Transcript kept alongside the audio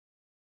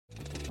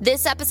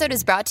This episode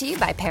is brought to you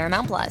by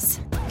Paramount Plus.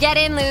 Get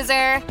in,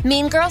 loser!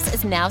 Mean Girls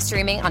is now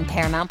streaming on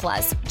Paramount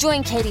Plus.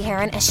 Join Katie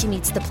Heron as she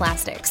meets the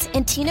plastics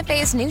in Tina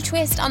Fey's new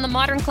twist on the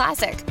modern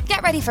classic.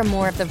 Get ready for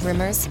more of the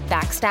rumors,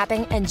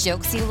 backstabbing, and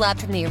jokes you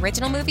loved from the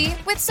original movie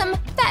with some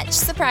fetch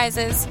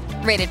surprises.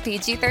 Rated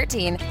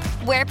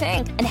PG-13. Wear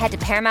pink and head to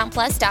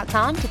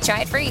ParamountPlus.com to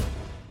try it free.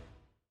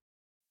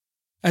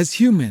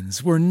 As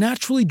humans, we're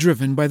naturally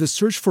driven by the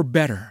search for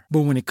better.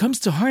 But when it comes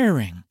to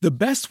hiring, the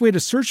best way to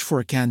search for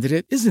a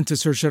candidate isn't to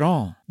search at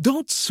all.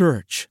 Don't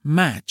search,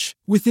 match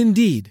with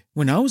Indeed.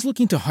 When I was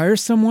looking to hire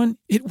someone,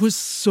 it was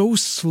so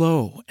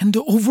slow and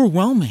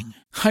overwhelming.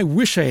 I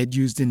wish I had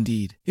used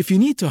Indeed. If you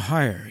need to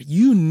hire,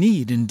 you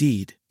need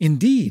Indeed.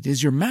 Indeed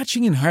is your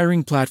matching and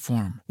hiring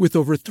platform with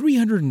over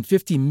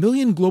 350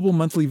 million global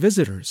monthly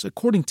visitors,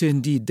 according to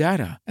Indeed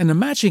data, and a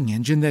matching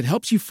engine that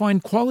helps you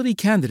find quality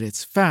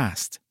candidates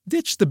fast.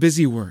 Ditch the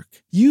busy work.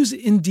 Use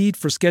Indeed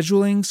for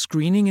scheduling,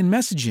 screening, and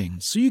messaging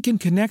so you can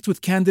connect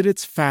with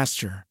candidates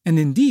faster. And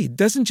Indeed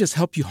doesn't just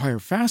help you hire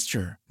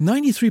faster.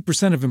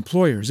 93% of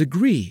employers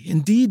agree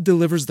Indeed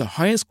delivers the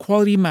highest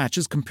quality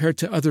matches compared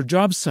to other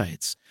job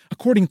sites,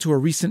 according to a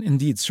recent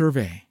Indeed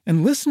survey.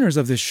 And listeners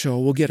of this show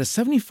will get a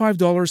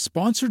 $75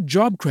 sponsored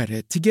job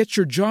credit to get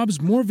your jobs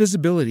more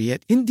visibility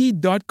at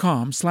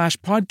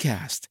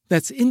Indeed.com/podcast.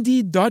 That's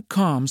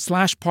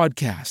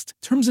Indeed.com/podcast.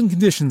 Terms and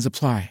conditions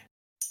apply.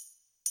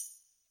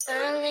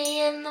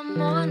 Early in the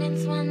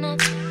mornings when I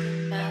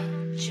think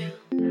about you,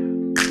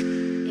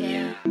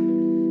 yeah,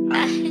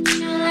 I hit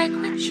you like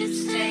what you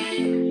say.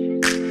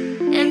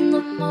 In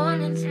the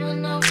mornings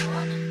when I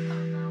wanna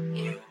know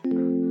you,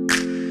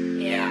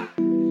 yeah,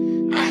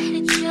 I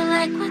hit you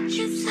like what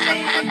you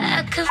say.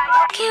 I could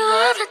fuck you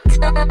all the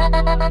time.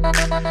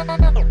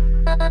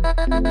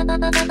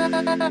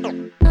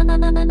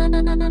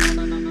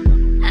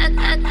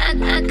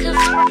 I could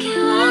fuck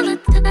you all the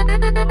time.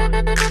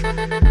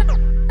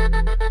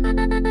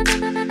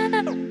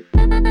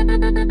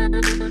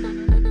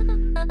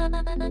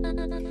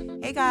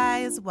 Hey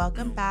guys,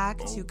 welcome back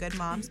to Good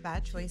Moms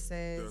Bad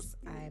Choices.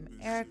 I'm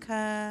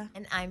Erica.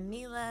 And I'm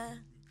Mila.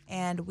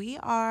 And we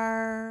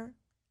are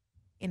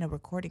in a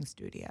recording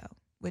studio,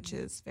 which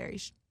is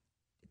it's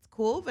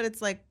cool, but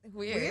it's like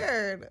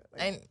weird.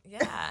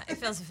 Yeah, it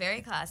feels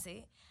very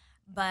classy.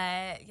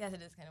 But yes,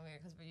 it is kind of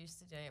weird because we're used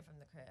to doing it from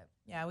the crib.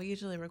 Yeah, we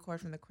usually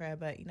record from the crib,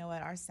 but you know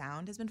what? Our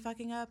sound has been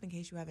fucking up, in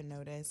case you haven't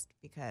noticed,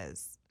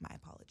 because my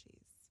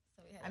apologies.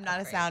 So I'm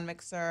not a sound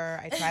mixer.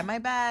 I try my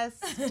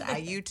best.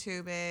 I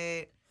YouTube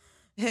it.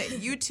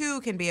 You too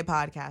can be a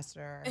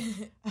podcaster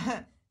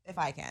if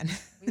I can.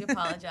 We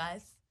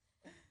apologize.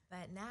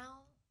 But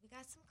now we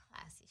got some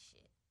classy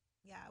shit.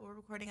 Yeah, we're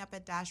recording up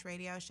at Dash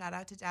Radio. Shout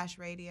out to Dash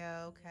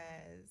Radio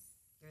because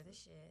you're the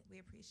shit. We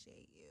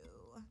appreciate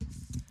you.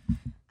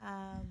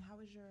 How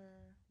was your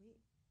weekend?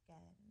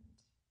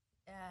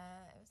 It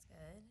was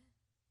good.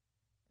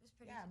 It was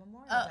pretty. Yeah,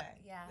 Memorial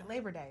Day. Yeah.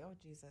 Labor Day. Oh,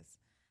 Jesus.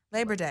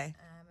 Labor Day.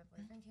 My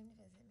boyfriend came to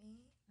visit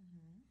me.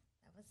 Mm-hmm.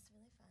 That was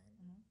really fun.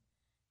 Mm-hmm.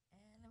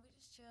 And then we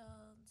just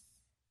chilled.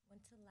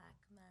 Went to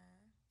LACMA.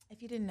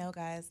 If you didn't know,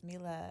 guys,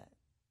 Mila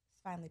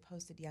finally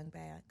posted Young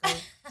Bae.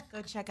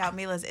 Go check out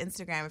Mila's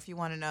Instagram if you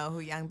want to know who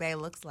Young Bae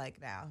looks like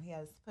now. He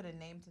has put a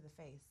name to the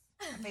face.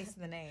 A face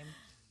to the name.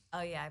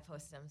 Oh, yeah, I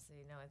posted him so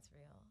you know it's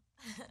real.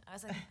 I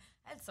was like,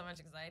 I had so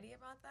much anxiety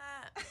about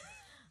that.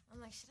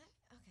 I'm like, should I?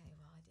 Okay,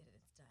 well, I did it.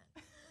 It's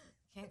done.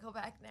 Can't go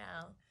back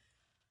now.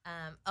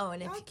 And how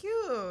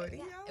cute.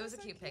 Yeah, it was a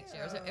cute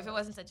picture. If it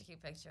wasn't such a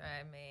cute picture,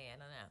 I don't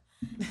know.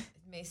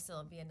 It may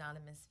still be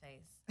anonymous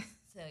face.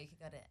 So you could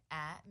go to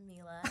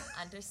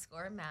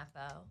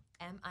 @Mila_Mappo,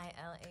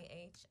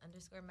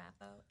 MILAH_Mappo,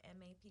 MAPPO,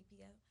 and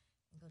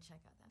go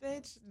check out that.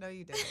 Bitch, no,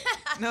 you didn't.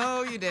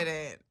 No, you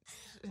didn't.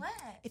 What?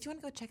 If you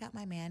want to go check out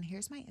my man,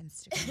 here's my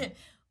Instagram.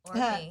 Or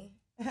me.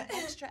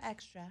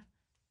 Extra.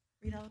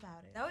 Read all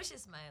about it. That was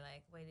just my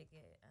way to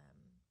get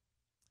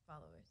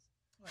followers.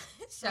 What?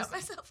 Shout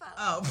myself out.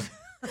 Oh.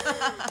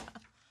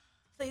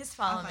 Please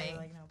follow me.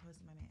 No,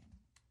 posting my man.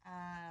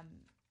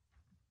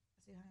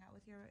 So you hung out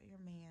with your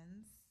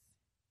mans.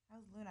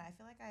 How's Luna? I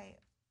feel like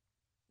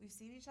we've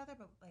seen each other,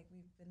 but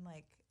we've been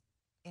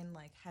in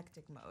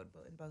hectic mode,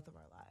 but in both of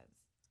our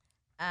lives.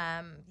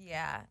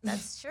 Yeah,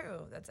 that's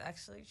true. That's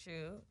actually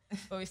true.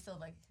 But we still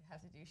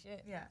have to do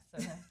shit. Yeah.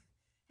 So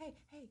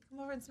Hey,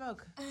 come over and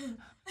smoke.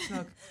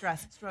 Smoke.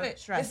 Stress.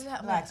 Relax.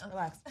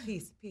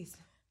 Peace.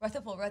 Right the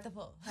pull.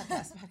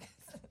 Podcast.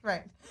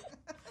 Right.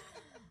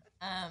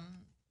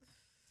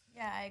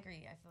 Yeah, I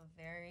agree. I feel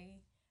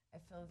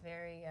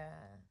very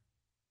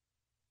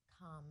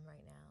calm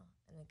right now,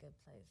 in a good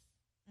place.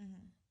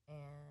 Mm-hmm.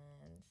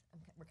 And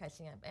we're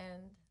catching up.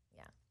 And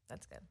yeah,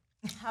 that's good.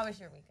 How was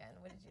your weekend?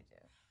 What did you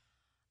do?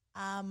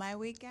 My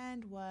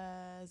weekend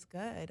was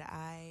good.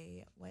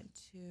 I went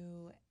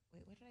to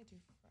what did I do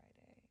for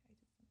Friday? I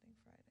did something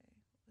Friday.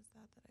 What was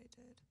that I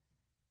did?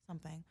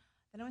 Something.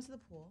 Then I went to the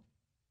pool.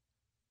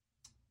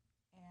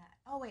 And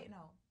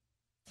no.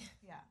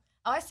 Yeah.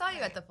 Oh, I saw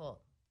you at the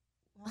pool.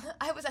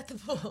 I was at the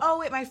pool. Oh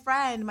wait, my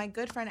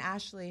good friend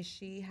Ashley,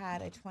 she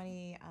had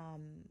she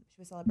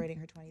was celebrating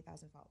her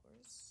 20,000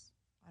 followers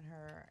on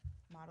her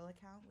model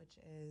account, which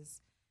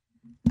is,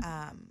 oh my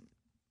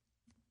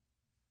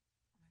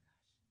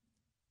gosh,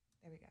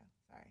 there we go.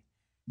 Sorry,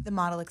 the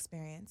model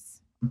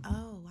experience.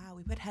 Oh wow,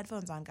 we put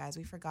headphones on, guys.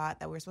 We forgot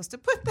that we were supposed to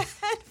put the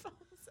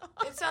headphones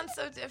on. It sounds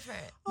so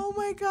different. Oh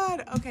my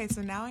god. Okay,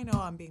 so now I know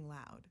I'm being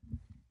loud.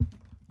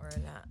 Or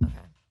not.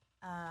 Okay.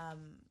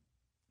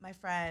 My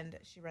friend,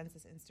 she runs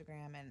this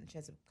Instagram and she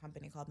has a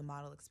company called The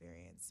Model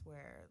Experience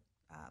where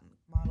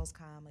models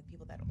come, like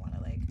people that want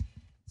to like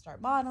start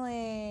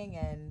modeling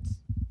and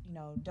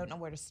don't know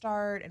where to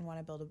start and want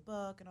to build a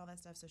book and all that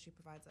stuff. So she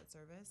provides that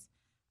service.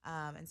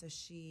 And so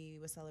she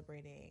was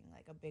celebrating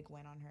like a big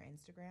win on her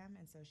Instagram.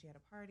 And so she had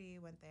a party,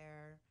 went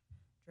there,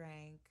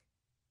 drank,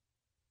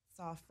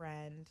 saw a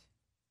friend,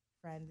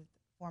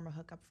 former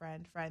hookup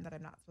friend that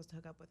I'm not supposed to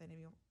hook up with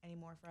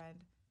anymore friend.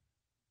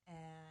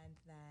 And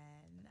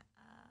then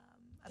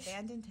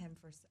abandoned him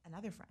for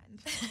another friend.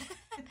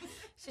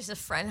 It's just a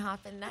friend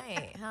hopping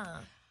night, huh?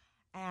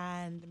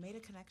 And made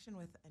a connection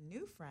with a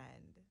new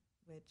friend,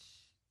 which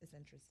is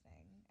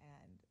interesting.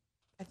 And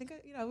I think,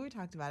 we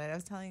talked about it. I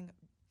was telling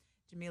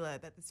Jamila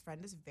that this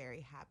friend is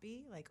very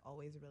happy, like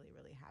always really,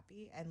 really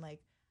happy. And like,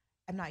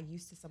 I'm not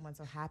used to someone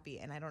so happy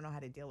and I don't know how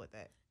to deal with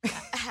it.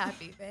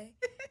 Happy bae.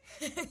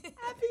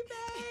 Happy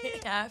bae.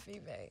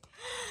 Happy bae.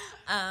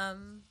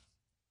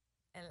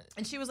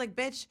 And she was like,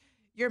 bitch,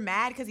 you're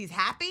mad because he's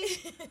happy?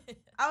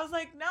 I was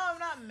like, no, I'm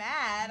not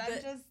mad.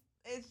 It's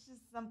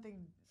just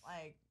something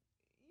like,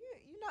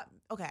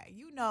 okay,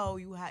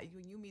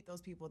 when you meet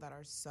those people that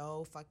are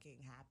so fucking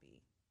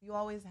happy, you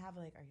always have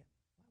like,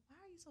 why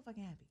are you so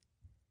fucking happy?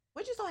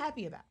 What you so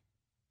happy about?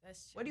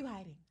 That's true. What are you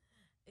hiding?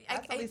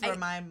 That's at least where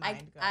my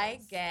mind goes. I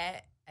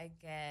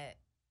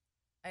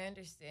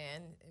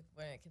understand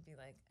when it can be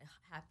like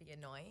happy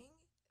annoying,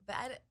 but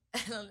I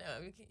don't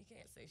know. You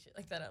can't say shit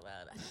like that out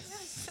loud.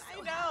 I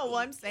know. Well,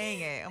 I'm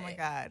saying it. Oh my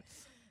god.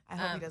 I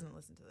hope he doesn't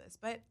listen to this,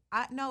 but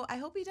I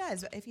hope he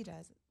does. If he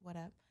does, what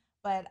up?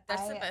 But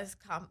that's the best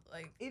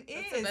it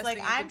is like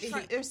I'm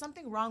there's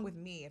something wrong with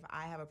me if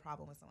I have a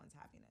problem with someone's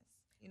happiness.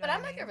 But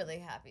I'm like a really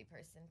happy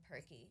person,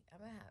 perky.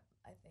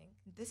 I think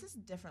this is a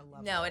different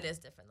level. No, it is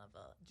different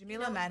level.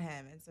 Jamila met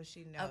him, and so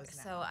she knows. Okay,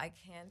 now. so I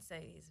can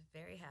say he's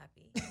very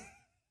happy.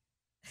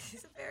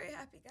 He's a very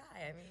happy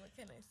guy. I mean, what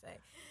can I say?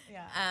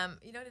 Yeah.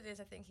 You know what it is?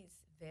 I think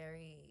he's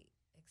very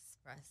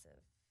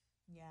expressive.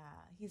 Yeah,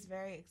 he's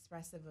very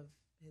expressive of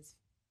his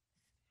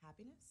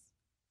happiness,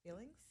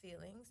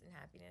 feelings, and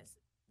happiness.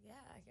 Yeah,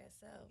 I guess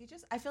so.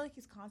 I feel like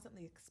he's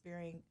constantly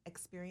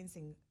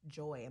experiencing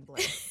joy and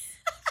bliss.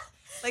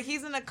 Like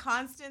he's in a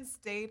constant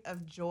state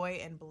of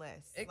joy and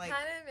bliss. It like,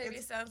 kind of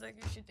maybe sounds like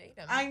you should date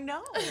him. I know.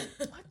 What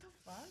the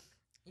fuck?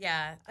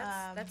 Yeah,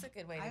 that's a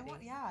good way to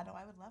be. Yeah, no,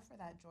 I would love for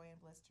that joy and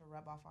bliss to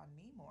rub off on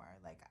me more.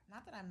 Like,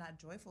 not that I'm not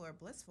joyful or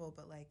blissful,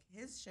 but like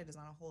his shit is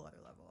on a whole other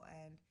level.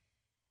 And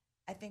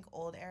I think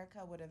old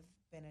Erica would have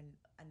been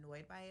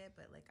annoyed by it,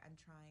 but like I'm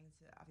trying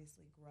to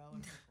obviously grow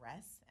and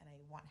progress, and I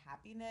want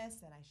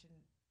happiness, and I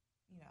shouldn't,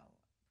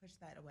 push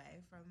that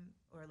away from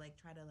or like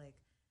try to like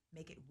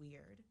make it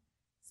weird.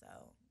 So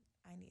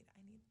I need.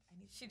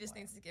 She just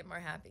needs to get more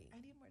happy. I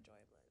need more joy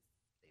bliss.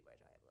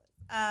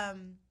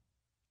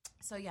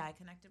 So yeah, I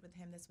connected with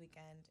him this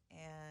weekend,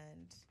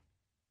 and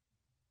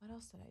what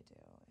else did I do?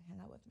 I hung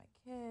out with my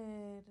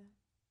kid.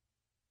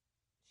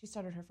 She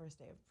started her first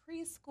day of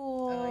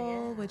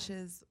preschool, which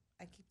is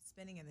I keep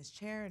spinning in this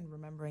chair and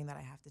remembering that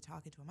I have to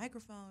talk into a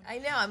microphone. I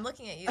know. I'm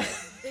looking at you like,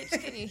 bitch,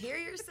 can you hear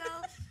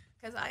yourself?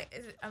 Because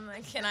I'm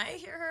like, can I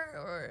hear her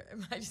or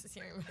am I just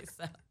hearing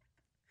myself?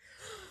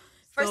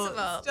 First of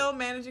all, still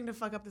managing to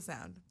fuck up the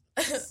sound.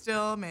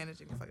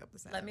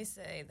 Let me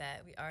say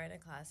that we are in a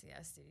classy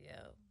ass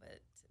studio, but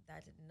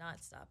that did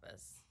not stop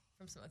us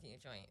from smoking a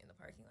joint in the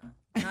parking lot.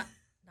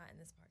 Not in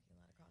this parking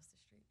lot across the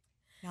street.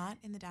 Not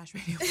in the Dash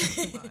Radio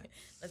parking lot.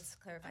 Let's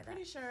clarify that. I'm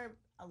pretty sure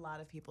a lot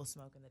of people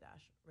smoke in the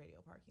Dash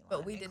Radio parking lot.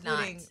 But we did not.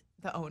 Including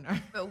the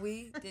owner. But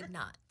we did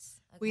not.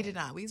 Okay. We did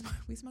not. We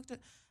smoked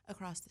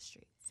across the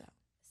street.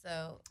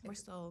 So we're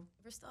still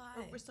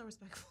high. We're still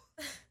respectful.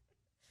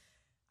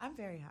 I'm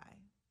very high.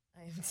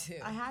 I am too.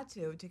 I had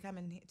to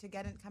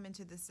come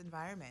into this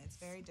environment. It's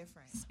very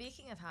different.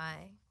 Speaking of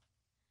high,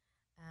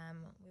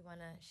 we want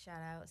to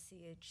shout out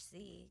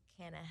CHC,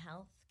 Canna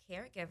Health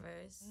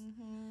Caregivers,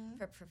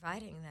 for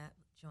providing that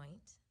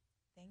joint.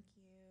 Thank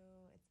you.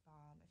 It's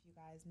bomb. If you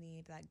guys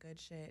need that good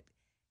shit,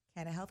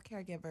 Canna Health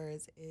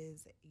Caregivers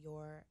is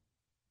your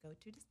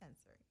go-to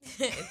dispensary.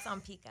 It's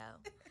on Pico.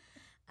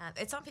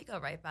 It's on Pico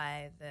right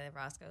by the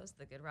Roscoe's,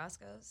 the good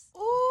Roscoe's.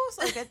 Ooh,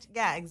 so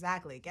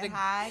exactly. Get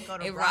high, go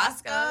to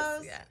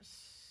Roscoe's. Yeah.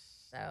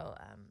 So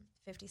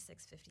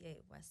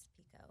 5658 West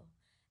Pico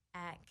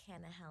at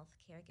Canna Health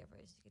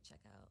Caregivers. You can check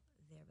out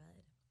their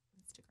bud.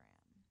 Instagram.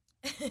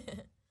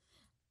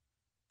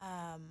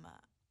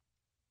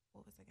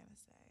 What was I gonna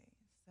say?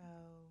 So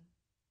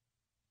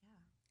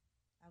yeah,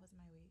 that was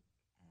my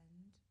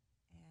weekend,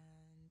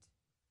 and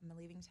I'm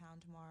leaving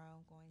town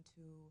tomorrow, going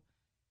to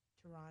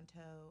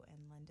Toronto and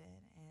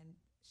London, and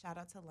shout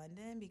out to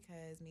London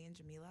because me and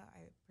Jamila,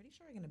 I'm pretty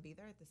sure we're going to be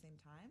there at the same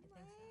time. I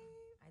think so.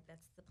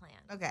 That's the plan.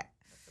 Okay.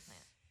 That's the plan.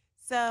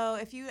 So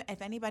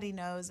if anybody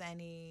knows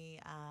any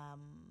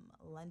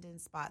London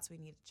spots we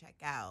need to check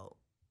out,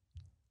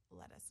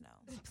 let us know.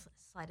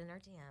 Slide in our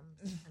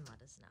DMs and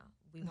let us know.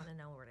 We want to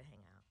know where to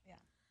hang out.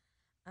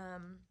 Yeah.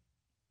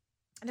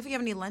 And if we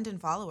have any London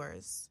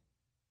followers,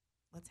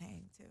 let's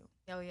hang too.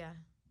 Oh yeah,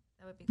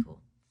 that would be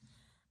cool.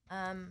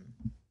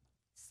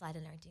 Slide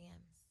in our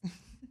DMs.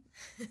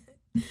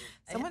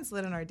 Someone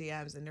slid in our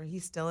DMs and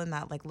he's still in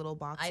that like little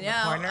box in the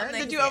know. corner.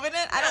 Like, Did you open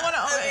it? I don't want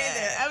to open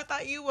it. I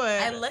thought you would.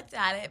 I looked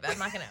at it, but I'm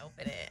not gonna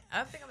open it. I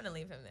don't think I'm gonna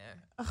leave him there.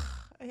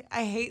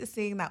 I hate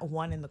seeing that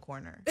one in the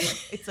corner.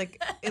 It's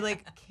like it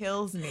like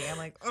kills me. I'm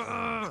like,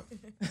 ugh.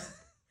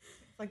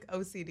 It's like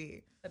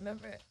OCD.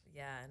 Remember?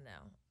 Yeah, no.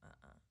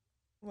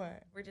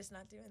 What? We're just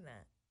not doing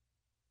that.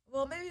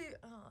 Well, maybe.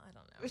 Oh, I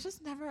don't know. There's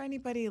just never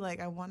anybody like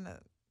I want to.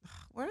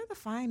 Where are the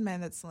fine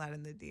men that slide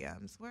in the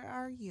DMs? Where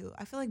are you?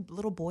 I feel like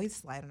little boys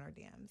slide in our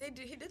DMs. They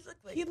do. He did look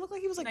like. He looked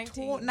like he was like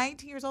 19.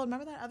 19 years old.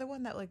 Remember that other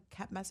one that like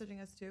kept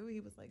messaging us too? He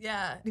was like,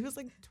 Yeah. he was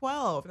like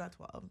 12, not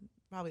 12,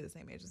 probably the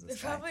same age as They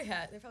this guy.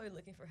 they're probably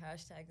looking for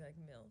hashtag like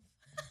MILF.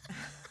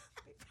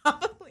 They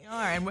probably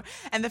are,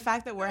 and the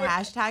fact that we're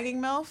hashtagging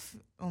MILF.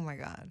 Oh my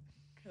god.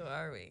 Who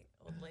are we,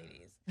 old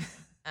ladies?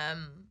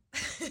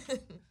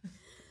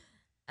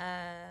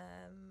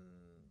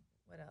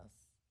 What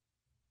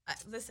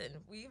else? Listen,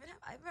 we even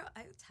have.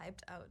 I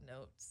typed out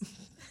notes,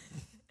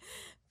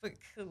 but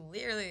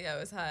clearly I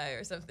was high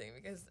or something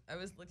because I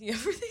was looking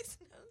over these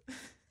notes,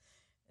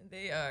 and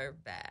they are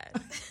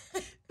bad.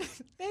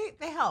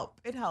 They help.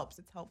 It helps.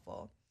 It's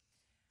helpful.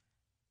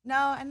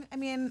 No, and I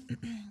mean,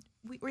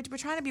 we're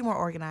trying to be more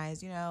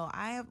organized. You know,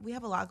 we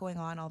have a lot going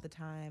on all the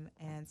time,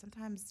 and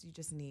sometimes you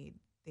just need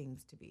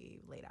things to be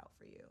laid out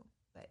for you.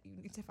 But you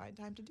need to find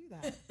time to do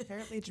that.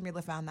 Apparently,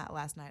 Jamila found that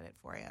last night at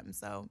 4 a.m.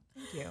 So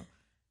thank you.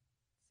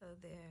 So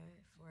there,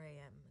 4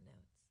 a.m.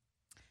 notes.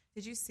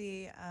 Did you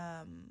see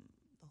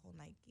the whole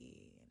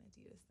Nike and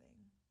Adidas thing?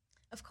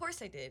 Of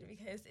course I did,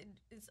 because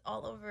it's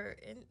all over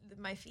in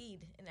my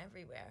feed and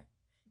everywhere.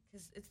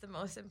 Because it's the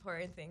most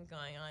important thing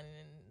going on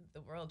in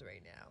the world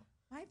right now.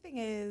 My thing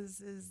is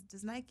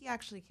does Nike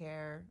actually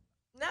care?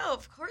 No,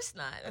 of course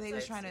not. Are they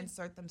That's just what trying to I'm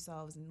insert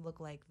themselves and look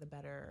like the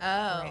better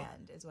Oh.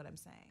 brand? Is what I'm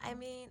saying. I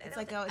mean, it's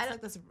like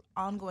this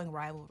ongoing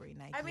rivalry.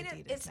 Nike, I mean,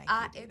 Adidas, it's Nike,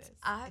 Adidas.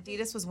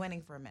 obvious- Adidas was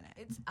winning for a minute.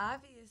 It's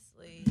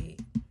obviously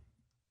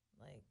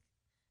like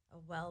a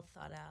well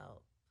thought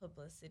out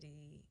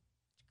publicity,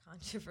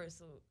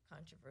 controversial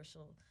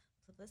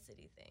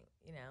publicity thing,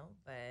 you know.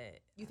 But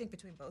You think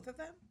between both of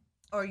them,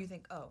 or you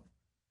think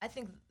I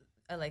think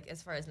like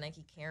as far as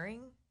Nike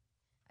caring,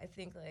 I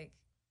think like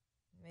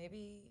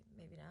maybe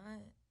not.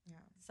 yeah.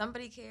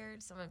 Somebody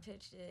cared. Someone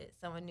pitched it.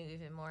 Someone knew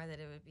even more that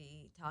it would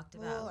be talked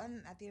Well, about.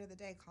 and at the end of the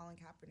day, Colin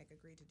Kaepernick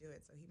agreed to do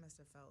it, so he must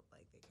have felt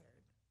like they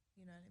cared.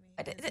 You know what I mean?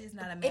 I did- 'Cause he's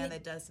not a and man he-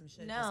 that does some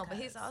shit. No, just but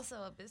he's 'cause.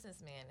 also a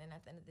businessman, and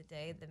at the end of the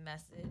day, the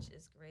message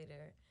is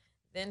greater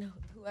than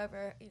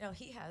whoever. You know,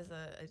 he has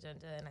a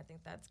agenda, and I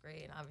think that's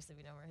great. And obviously,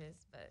 we know where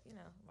his, but you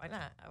know, why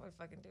not? I would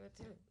fucking do it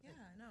too. Yeah,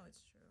 no,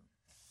 it's true.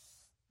 It's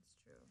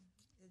true.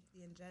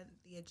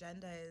 The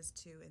agenda is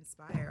to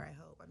inspire. I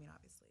hope. I mean,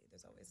 obviously,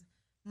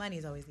 money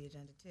is always the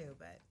agenda too,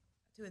 but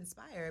to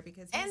inspire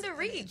because And he's the an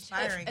reach.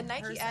 inspiring A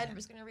Nike person. ad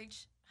was going to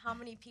reach how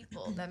many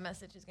people? That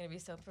message is going to be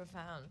so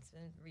profound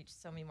and reach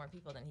so many more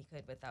people than he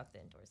could without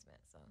the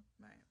endorsement. So.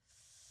 Right.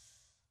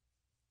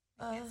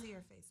 I can't see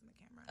your face in the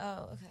camera.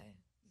 Oh, okay.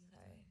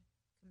 Sorry.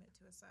 Commit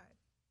to a side.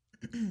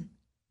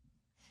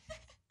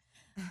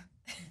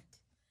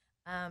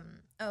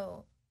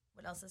 Oh,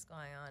 what else is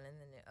going on in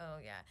the news? Oh,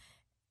 yeah.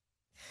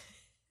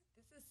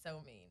 This is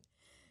so mean.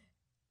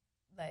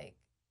 Like,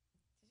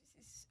 did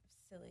you see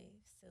silly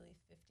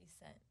 50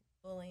 Cent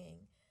bullying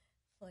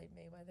Floyd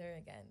Mayweather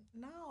again?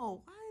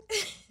 No, what?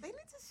 They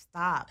need to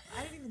stop.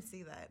 I didn't even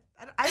see that.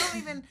 I don't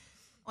even.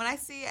 When I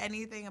see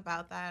anything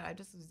about that, I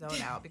just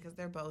zone out because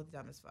they're both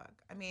dumb as fuck.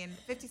 I mean,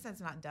 50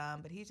 Cent's not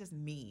dumb, but he's just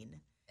mean.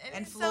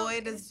 And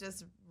Floyd is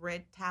just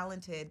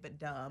talented but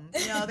dumb.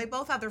 You know, they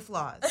both have their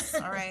flaws.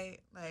 All right,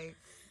 like.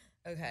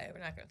 Okay, we're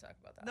not going to talk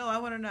about that. No, I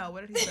want to know.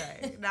 What did he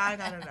say? Now I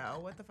gotta know.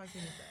 What the fuck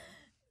did he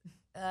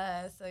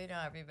say? So, you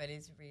know,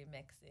 everybody's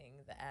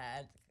remixing the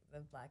ad, the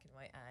black and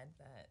white ad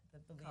that the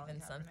believe Colin in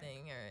Kaepernick.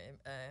 something, or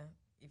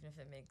even if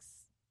it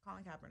makes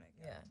Colin Kaepernick.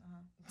 Yeah.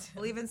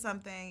 Believe in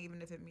something,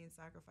 even if it means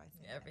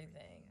sacrificing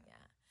everything. Yeah.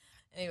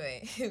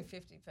 Anyway,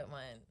 50 put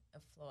one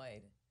of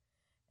Floyd,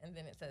 and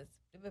then it says.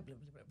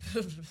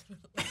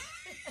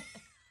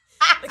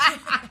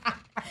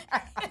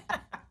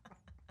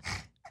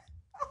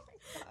 Oh my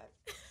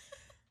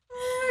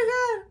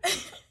god!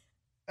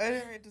 I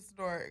didn't mean to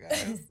snort,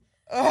 guys.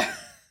 I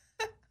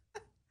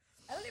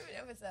don't even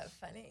know if it's that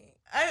funny.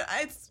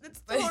 It's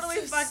totally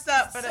fucked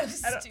up, but so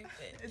I don't,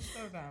 stupid. it's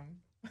so dumb.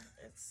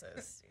 It's so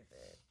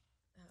stupid.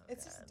 Oh,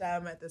 It's God. just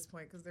dumb at this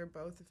point because they're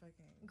both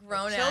fucking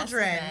Grown-ass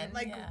children, men,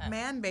 like yeah.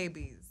 man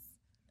babies.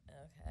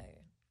 Okay.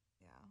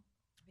 Yeah.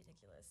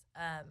 Ridiculous.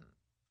 On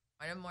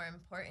a more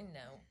important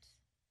note,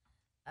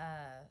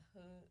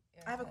 Who?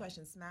 I have a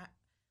question.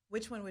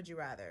 Which one would you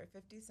rather,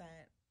 50 Cent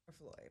or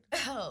Floyd?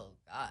 Oh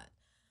God.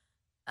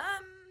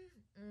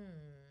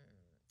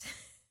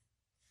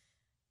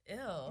 Ew.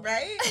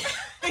 Right?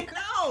 I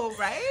know,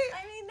 right?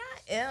 I mean,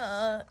 not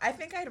ill. I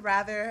think I'd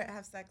rather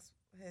have sex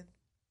with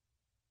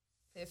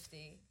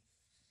 50.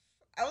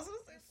 I was gonna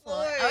say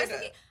Floyd. Floyd. I was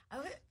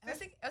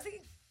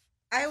thinking.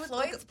 I was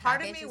Floyd's like,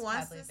 part of package me is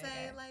wants to probably say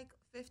bigger. like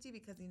 50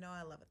 because you know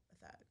I love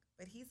a thug,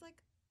 but he's like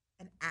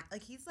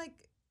he's like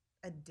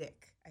a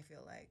dick. I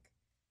feel like.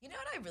 You know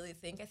what I really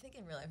think? I think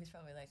in real life he's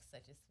probably like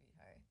such a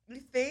sweetheart. You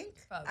think?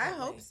 I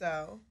Probably. hope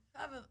so.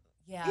 Probably.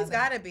 Yeah. He's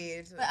got to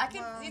be. But I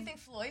can. Do you think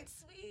Floyd's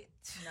sweet?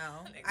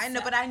 No, Like, I know,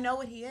 but I know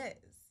what he is.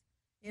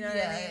 You know what I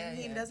mean? Yeah,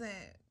 He yeah. doesn't.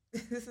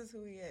 This is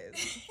who he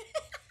is.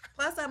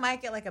 Plus, I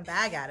might get like a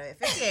bag out of it.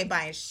 50 ain't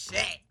buying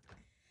shit.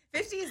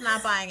 50 is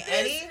not buying This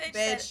any bitch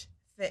bitch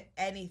fit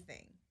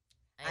anything.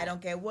 I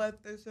don't care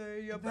what they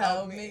say about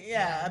About me. me.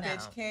 Yeah, Yeah, a no.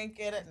 bitch can't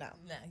get it. No.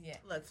 No, yeah.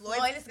 Look, Floyd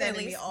Floyd's is gonna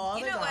sending me leave. all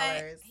You the know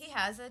dollars. what? He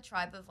has a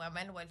tribe of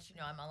women, which you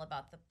know I'm all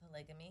about the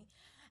polygamy,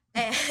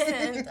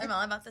 and I'm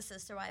all about the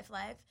sister wife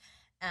life.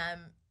 I've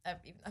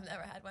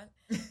never had one.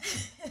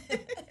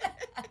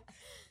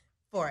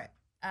 For it.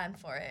 I'm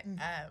for it. Mm.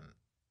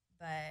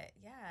 But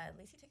yeah, at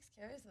least he takes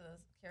care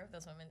of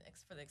those women,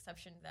 for the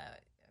exception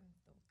that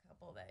the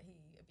couple that he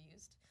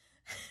abused.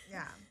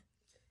 Yeah.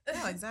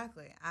 No,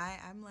 exactly.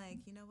 I'm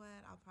like, you know what?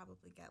 I'll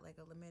probably get like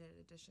a limited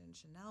edition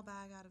Chanel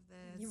bag out of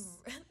this.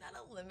 Not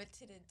a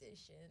limited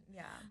edition.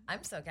 Yeah.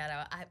 I'm so glad.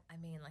 I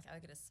mean, like I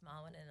would get a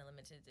small one and a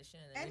limited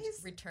edition, and then And he's-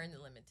 return the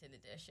limited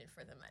edition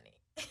for the money.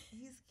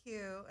 He's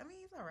cute. I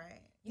mean, he's all right.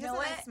 He You has know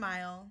a nice what?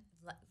 smile.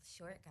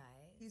 Short guy.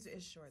 He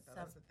is short though.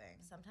 That's the thing.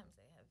 Sometimes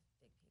they have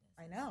big penis.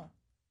 I know.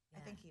 I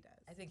Yeah. think he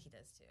does. I think he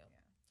does too.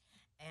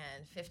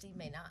 And 50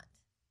 may not.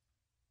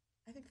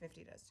 I think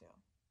 50 does too.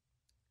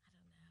 I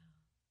don't know.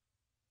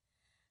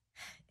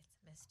 It's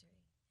a mystery.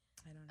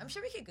 I don't know. I'm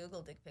sure we could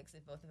Google dick pics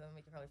of both of them.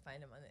 We could probably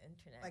find them on the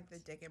internet. Like the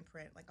dick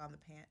imprint, like on the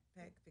pant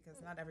pic,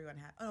 because not everyone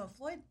had. Oh no,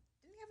 Floyd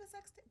didn't he have a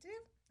sex tape? Did he?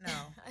 No,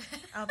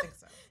 I don't think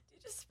so.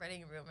 You're just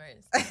spreading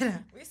rumors. I know.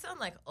 We sound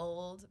like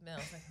old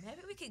mills. Like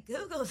maybe we could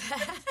Google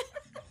that.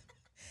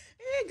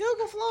 Hey,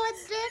 Google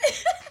Floyd's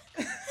dick.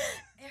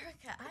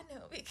 Erica, I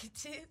know what we could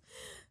do.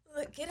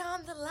 Look, get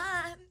on the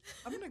line.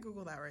 I'm gonna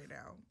Google that right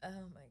now.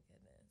 Oh my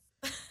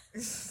goodness.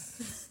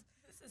 This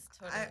is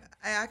totally.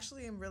 I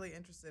actually am really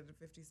interested in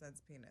 50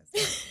 Cent's penis.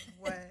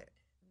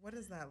 What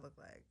does that look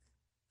like?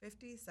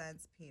 50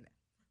 Cent's penis.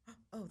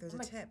 Oh, there's Oh a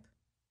my- tip.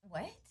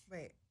 What?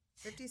 Wait,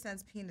 50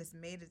 Cent's penis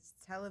made its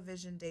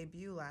television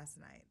debut last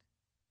night.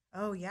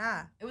 Oh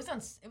yeah. It was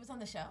on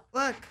the show.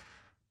 Look.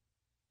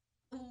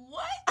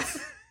 What?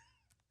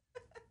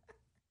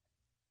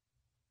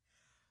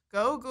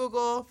 Go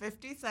Google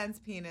 50 Cent's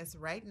penis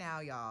right now,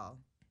 y'all.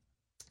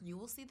 You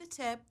will see the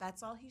tip.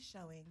 That's all he's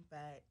showing,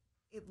 but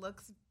it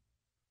looks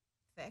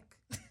thick.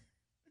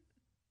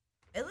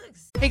 It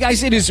looks. Hey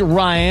guys, it is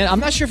Ryan.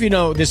 I'm not sure if you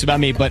know this about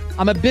me, but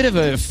I'm a bit of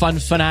a fun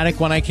fanatic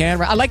when I can.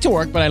 I like to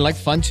work, but I like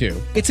fun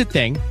too. It's a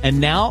thing.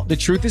 And now the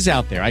truth is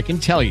out there. I can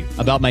tell you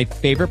about my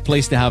favorite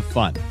place to have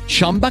fun.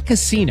 Chumba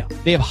Casino.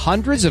 They have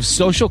hundreds of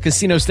social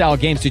casino style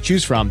games to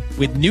choose from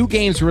with new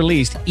games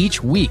released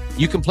each week.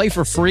 You can play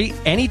for free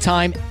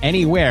anytime,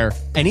 anywhere.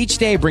 And each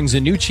day brings a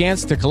new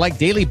chance to collect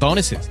daily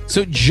bonuses.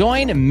 So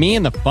join me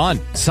in the fun.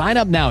 Sign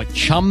up now at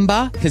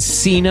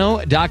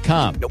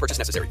ChumbaCasino.com. No purchase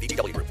necessary.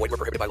 VGW Group. Void were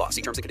prohibited by law.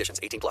 See terms and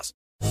conditions. 18+.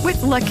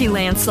 With Lucky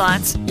Land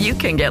Slots, you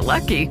can get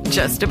lucky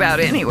just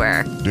about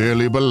anywhere.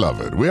 Dearly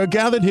beloved, we are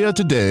gathered here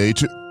today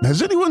to...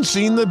 Has anyone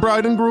seen the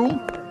bride and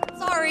groom?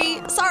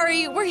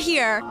 Sorry, we're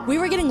here. We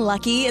were getting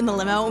lucky in the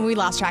limo and we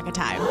lost track of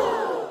time.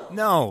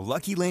 No,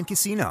 Lucky Land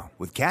Casino,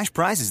 with cash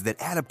prizes that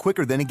add up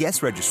quicker than a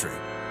guest registry.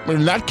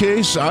 In that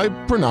case, I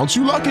pronounce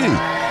you lucky.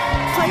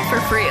 Play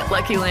for free at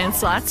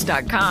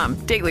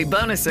LuckyLandSlots.com. Daily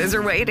bonuses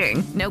are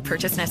waiting. No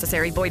purchase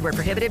necessary. Void where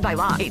prohibited by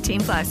law.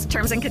 18+.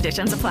 Terms and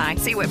conditions apply.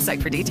 See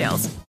website for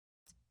details.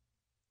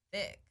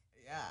 Thick.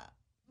 Yeah.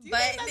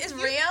 But it's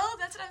real?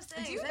 That's what I'm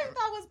saying. Do you Is think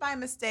that was by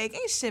mistake?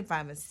 Ain't shit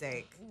by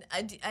mistake.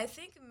 I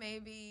think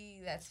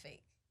maybe that's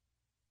fake.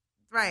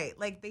 Right.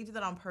 Like they did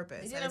that on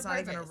purpose. They did And it it's on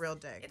not even a purpose. real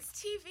dick. It's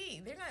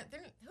TV. They're not.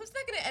 Who's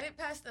not gonna edit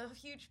past a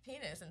huge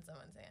penis in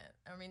someone's hand?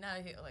 I mean, not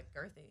a huge, like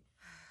girthy.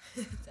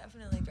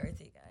 Definitely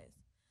girthy, guys.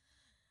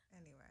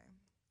 Anyway.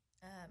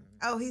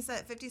 Oh, he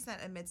said 50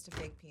 Cent admits to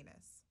fake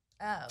penis.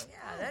 Oh yeah,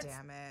 God that's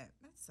damn it.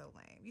 That's so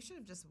lame. You should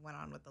have just went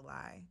on with the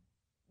lie.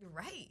 You're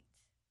right.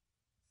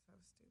 So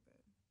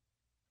stupid.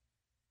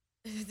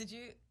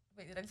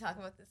 Did I talk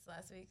about this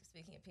last week?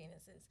 Speaking of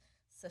penises,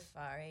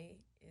 Safari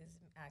is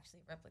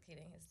actually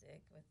replicating his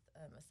dick with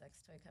a sex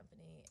toy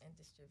company and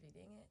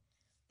distributing it.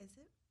 Is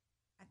it?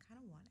 I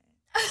kind of want it.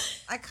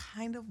 I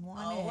kind of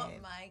want it. Oh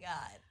my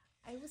god.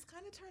 I was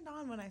kind of turned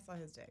on when I saw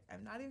his dick.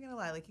 I'm not even gonna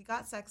lie. Like he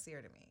got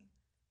sexier to me.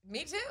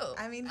 Me too.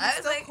 I mean, I he's was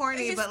still like,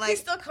 corny, but like he's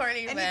still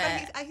corny, and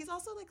man. he's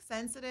also like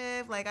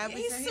sensitive. Like I was,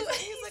 He's he's, sweet.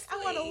 he's like, I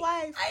want a Sweet.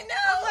 wife. I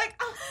know. I'm like,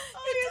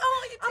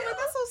 you I'm like,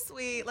 that's so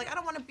sweet. Like I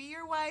don't want to be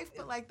your wife,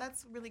 but like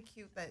that's really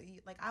cute that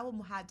you, like I will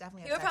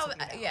definitely have sex with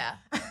you now.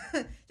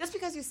 yeah. Just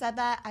because you said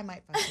that, I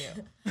might fuck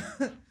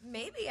you.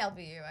 Maybe I'll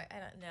be your wife. I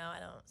don't know. I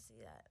don't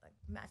see that. Like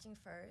matching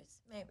furs.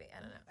 Maybe.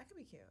 I don't know. That could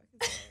be cute. I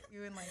could see it.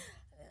 You in like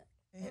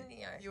In New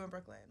York. You in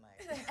Brooklyn,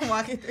 like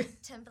walking through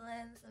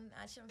Timberlands and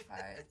matching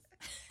furs.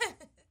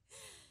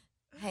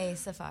 Hey,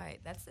 Safari.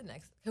 That's the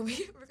next. We're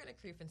gonna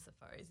creep in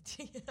Safari's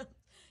DMs.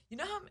 You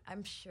know how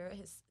I'm sure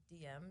his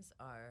DMs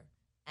are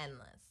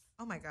endless.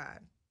 Oh my god,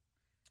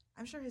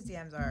 I'm sure his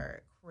DMs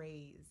are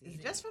crazy.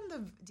 Just from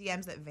the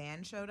DMs that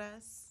Van showed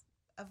us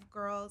of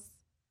girls.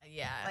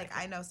 Yeah, like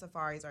I know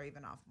Safari's are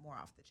even more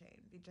off the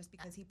chain, just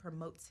because he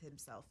promotes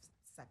himself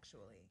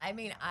sexually. I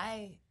mean,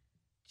 I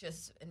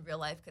just in real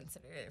life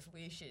consider if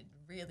we should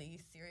really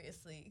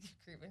seriously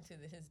creep into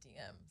his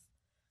DMs.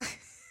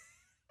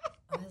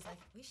 I was like,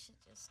 we should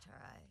just try.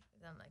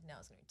 And I'm like, no,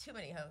 it's gonna be too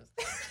many hoes.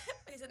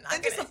 He said, not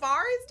into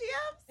Safari's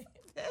DMs,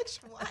 bitch.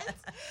 What?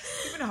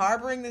 You've been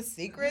harboring this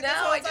secret? No, this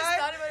whole I just time?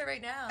 thought about it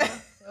right now.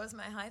 That was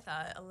my high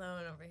thought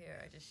alone over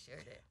here. I just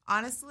shared it.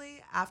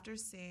 Honestly, after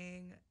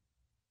seeing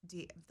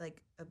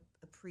a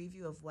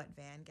preview of what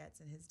Van gets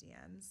in his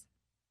DMs.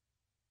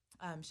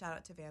 Shout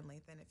out to Van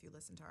Lathan if you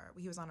listen to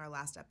he was on our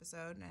last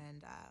episode,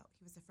 and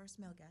he was the first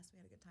male guest. We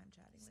had a good time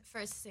chatting with.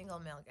 First single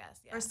male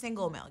guest, yeah. First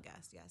single male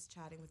guest, yes,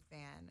 chatting with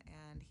Van,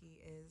 and he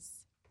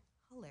is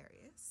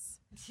hilarious.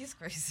 He's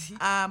crazy.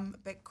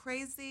 But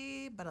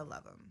crazy, but I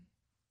love him.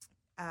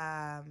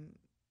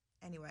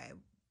 Anyway,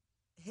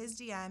 his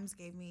DMs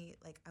gave me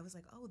I was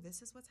like, oh,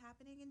 this is what's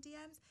happening in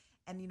DMs,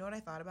 and you know what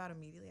I thought about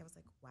immediately? I was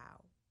like,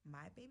 wow.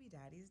 My baby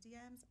daddy's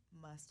DMs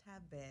must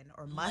have been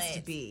or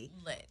must be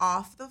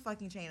off the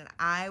fucking chain.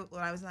 And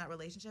when I was in that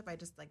relationship, I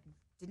just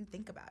didn't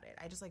think about it.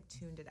 I just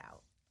tuned it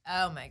out.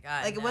 Oh my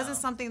God. It wasn't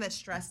something that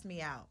stressed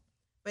me out.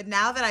 But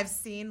now that I've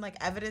seen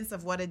evidence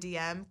of what a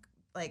DM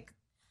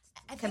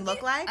can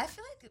look like. I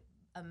feel like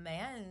a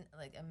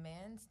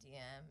man's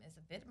DM is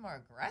a bit more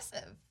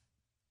aggressive.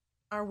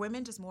 Are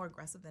women just more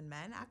aggressive than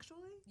men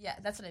actually? Yeah,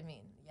 that's what I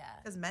mean. Yeah.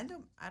 Because men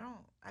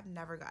I've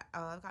never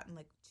I've gotten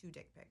 2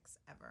 dick pics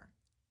ever.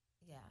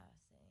 Yeah,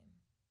 same.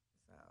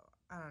 So,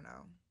 I don't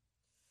know.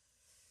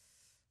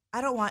 I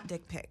don't want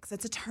dick pics.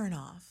 It's a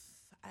turnoff.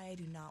 I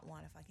do not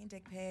want a fucking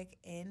dick pic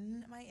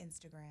in my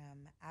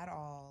Instagram at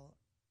all.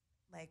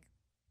 I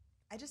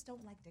just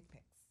don't like dick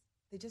pics.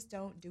 They just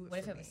don't do it for me. What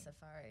if it was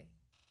Safari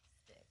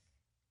dick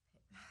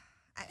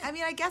pic? I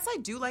mean, I guess I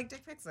do like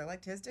dick pics. I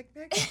liked his dick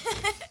pics.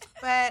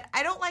 But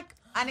I don't like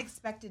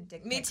unexpected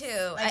dick pics. Me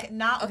too.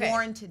 Not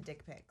warranted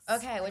dick pics.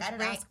 Okay, I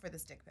didn't ask for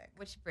this dick pic.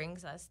 Which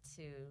brings us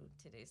to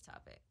today's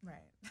topic.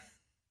 Right.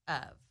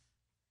 Of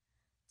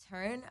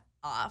turn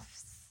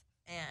offs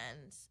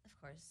and,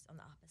 of course, on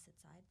the opposite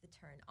side, the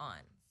turn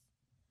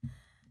ons.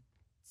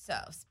 So,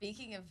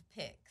 speaking of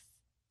pics,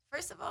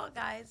 first of all,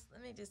 guys,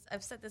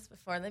 I've said this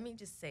before, let me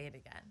just say it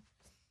again.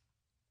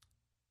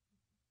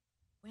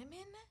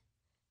 Women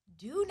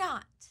do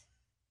not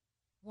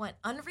want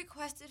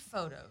unrequested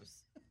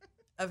photos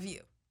of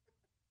you.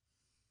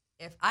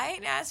 If I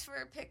ain't asked for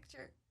a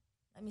picture,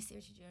 let me see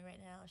what you're doing right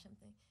now or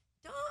something.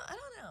 I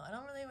don't know. I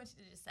don't really want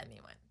you to just send me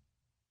one.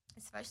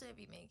 Especially if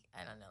you make,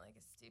 I don't know,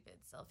 a stupid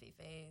selfie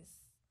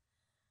face.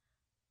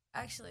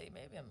 Actually,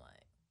 maybe I'm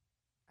lying.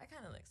 I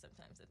kind of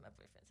sometimes if my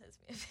boyfriend sends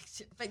me a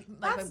picture. But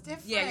that's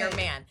different. Yeah, you're a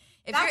man.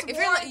 If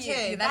you're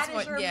warranted. That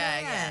is your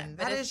man.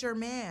 That is your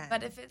man.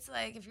 But if it's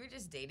if you're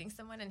just dating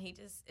someone and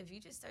if you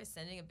just start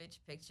sending a bitch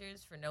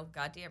pictures for no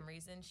goddamn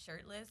reason,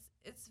 shirtless,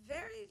 it's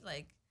very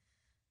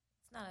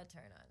it's not a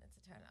turn on, it's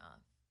a turn off.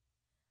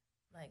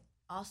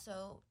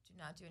 Also, do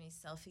not do any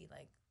selfie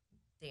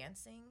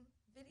dancing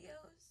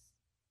videos,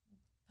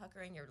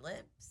 puckering your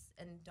lips,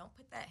 and don't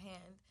put that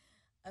hand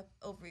up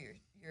over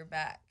your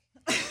back.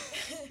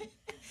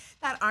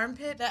 That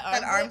armpit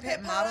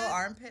model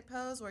armpit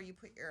pose where you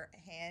put your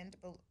hand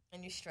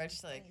and you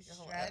stretch your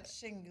whole head.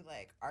 And you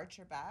arch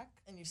your back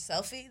and you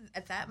selfie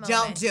at that moment.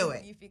 Don't do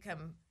it. You've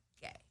become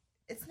gay.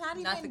 It's not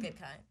the good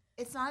kind.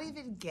 It's not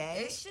even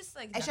gay. It's just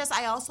it's just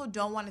I also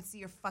don't want to see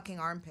your fucking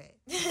armpit.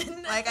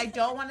 I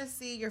don't want to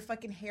see your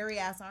fucking hairy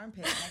ass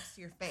armpit next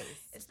to your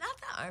face. It's not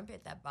the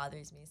armpit that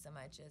bothers me so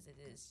much as it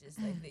is just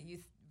that you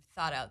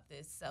thought out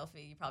this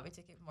selfie. You probably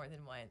took it more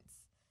than once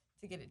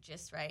to get it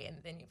just right, and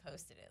then you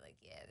posted it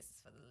yeah, this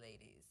is for the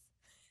ladies.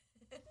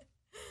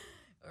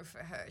 Or for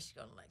her, she's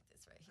gonna like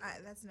this right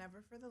here. That's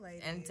never for the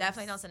ladies. And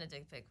definitely don't send a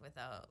dick pic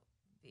without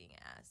being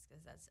asked,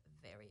 because that's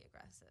very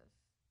aggressive.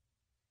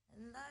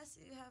 Unless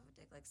you have a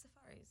dick like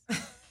Safari's,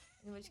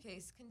 in which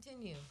case,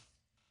 continue.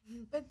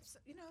 But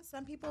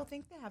some people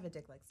think they have a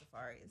dick like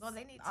Safari's. Well,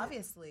 they need to.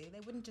 Obviously, they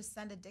wouldn't just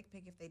send a dick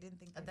pic if they didn't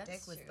think their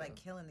dick was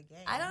killing the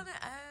game. I don't know.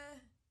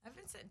 I've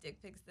been sent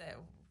dick pics that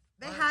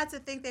they had to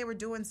think they were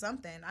doing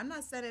something. I'm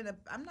not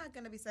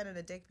gonna be sending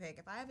a dick pic.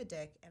 If I have a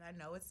dick and I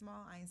know it's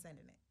small, I ain't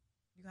sending it.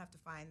 You have to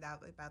find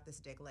out about this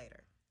dick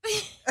later.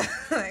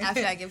 Like,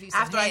 After I give you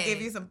some after I head.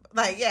 give you some,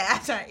 like, yeah,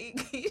 after I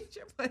eat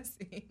your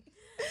pussy,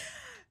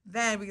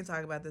 then we can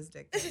talk about this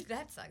dick thing.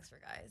 That sucks for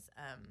guys.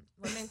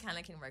 Women kind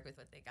of can work with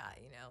what they got,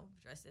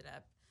 dress it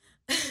up.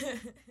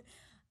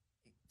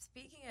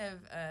 Speaking of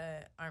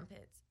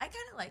armpits, I kind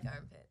of like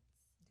armpits.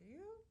 Do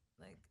you?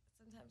 Like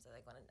sometimes I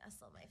want to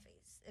nestle my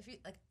face. If you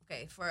like,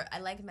 okay, I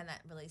like men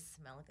that really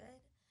smell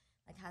good,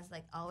 like has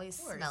like always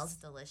Of course. smells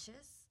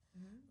delicious,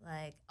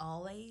 like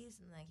always,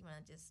 and like you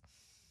want to just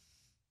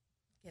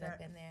get up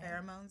in there.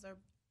 Pheromones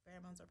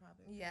are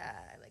popping. Yeah,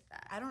 I like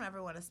that. I don't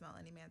ever want to smell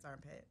any man's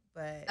armpit,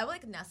 but I would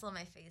like nestle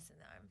my face in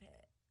the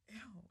armpit. Ew.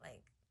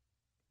 Like,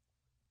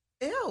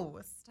 ew,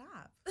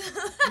 stop.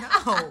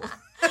 No.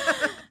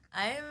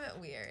 I'm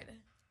weird.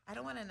 I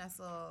don't want to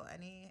nestle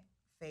any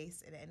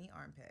face in any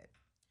armpit,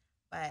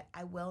 but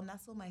I will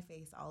nestle my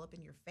face all up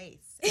in your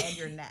face and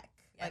your neck.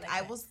 Yeah, like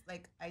I was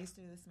like, I used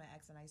to do this to my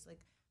ex, and I used to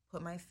like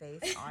put my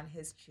face on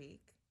his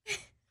cheek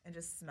and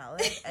just smell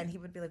it, and he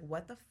would be like,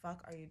 "What the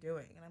fuck are you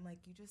doing?" And I'm like,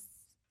 "You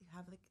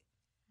have like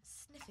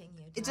Sniffing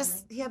you. it. Darling.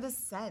 Just he had this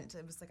scent.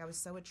 It was like I was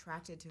so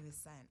attracted to his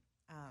scent.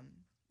 I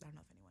don't know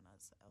if anyone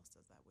else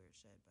does that weird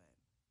shit, but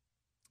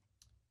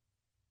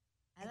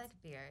I like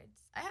beards.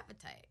 I have a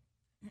type.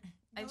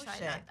 I no try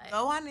shit. not.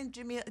 Go on in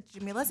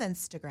Jamila's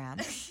Instagram.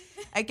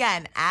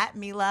 Again, at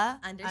Mila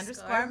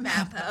 _Mapo.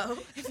 Mapo.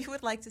 If you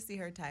would like to see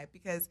her type,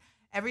 because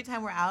every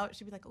time we're out,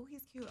 she'd be like, "Oh,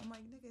 he's cute." I'm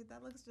like, "Nigga,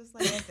 that looks just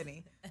like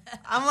Anthony."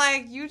 I'm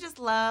like, "You just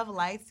love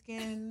light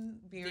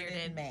skinned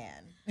bearded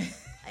man."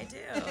 I do.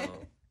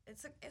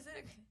 Is it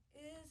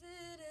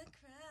a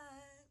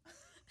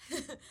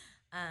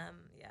crime?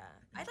 Yeah.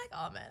 I like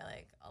all men. I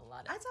like a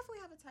lot I of. definitely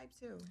have a type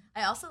too.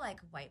 I also like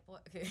white boy.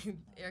 Okay,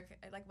 Eric,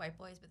 I like white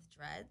boys with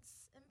dreads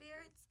and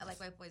beards. I like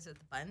white boys with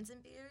buns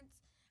and beards.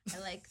 I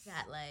like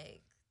that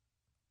like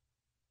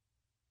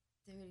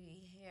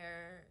dirty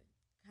hair,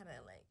 kind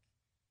of like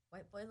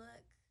white boy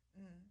look.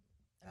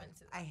 I'm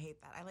into that. I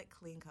hate that. I like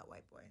clean cut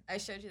white boy. I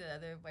showed you the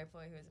other white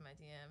boy who was in my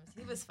DMs.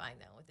 He was fine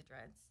though with the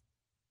dreads.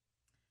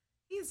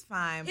 He's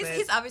fine, but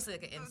He's obviously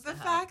like an the insta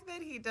fact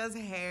that he does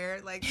hair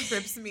like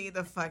trips me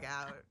the fuck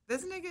out.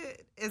 This nigga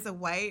is a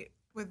white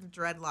with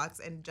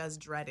dreadlocks and just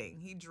dreading.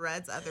 He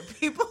dreads other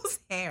people's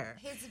hair.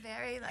 He's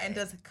very like and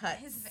does cuts.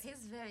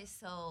 He's very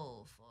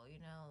soulful,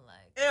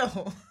 like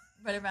Ew.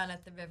 run around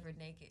at the river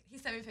naked. He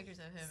sent me pictures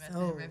of him at the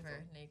Soulful.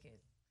 river naked.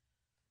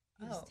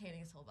 He was Oh. tanning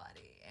his whole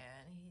body,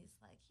 and he's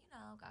like,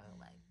 got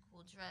like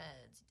cool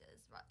dreads. He does,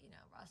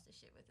 roster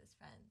shit with his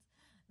friends.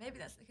 Maybe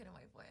that's the kind of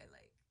white boy I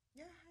like.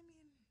 Yeah, I mean,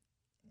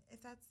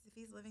 if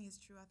he's living his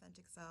true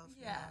authentic self,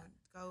 Yeah.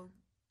 Go.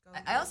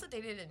 I also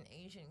dated an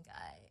Asian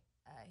guy.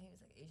 He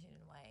was like Asian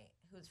and white,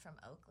 who was from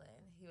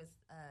Oakland. He was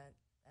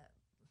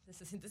this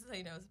is how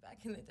you know it was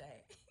back in the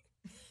day.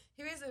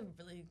 He was a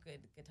really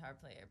good guitar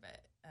player, but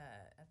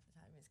at the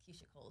time he was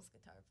Keisha Cole's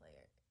guitar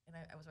player. And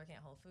I was working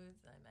at Whole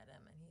Foods, and I met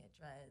him, and he had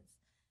dreads.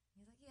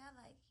 He was like, "Yeah,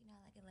 like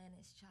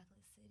Atlanta's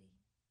chocolate city."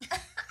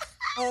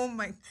 Oh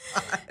my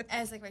god! I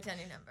was like, "Write down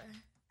your number."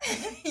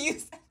 You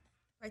said,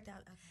 Write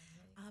down. Okay.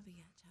 I'll be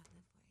at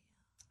chocolate for you.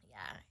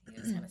 Yeah, he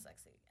was kind of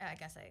sexy. I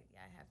guess I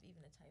have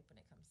even a type when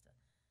it comes to.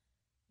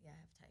 Yeah, I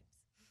have types.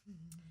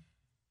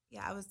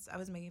 Yeah, I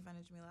was making fun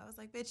of Jamila. I was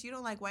like, "Bitch, you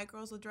don't like white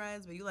girls with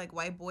dreads, but you like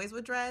white boys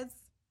with dreads."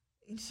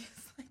 And she's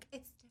like,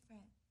 "It's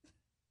different."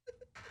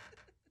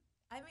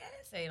 I mean, I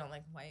didn't say you don't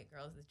like white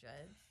girls with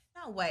dreads.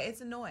 Not white. It's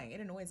annoying. It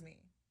annoys me.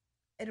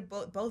 It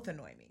both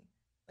annoy me.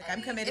 Like I I'm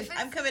mean, committed. if it's-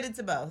 I'm committed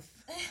to both.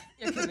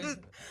 You're committed to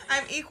both.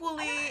 I'm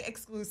equally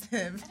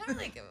exclusive. I don't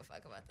really give a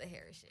fuck about the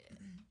hair shit.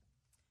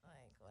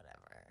 Like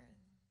whatever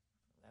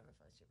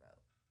floats your boat.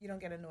 You don't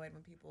get annoyed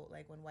when people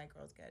when white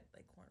girls get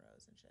like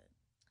cornrows and shit.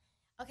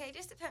 Okay, it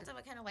just depends on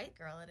what kind of white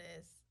girl it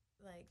is.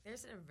 Like,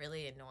 there's a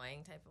really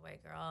annoying type of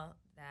white girl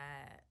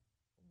that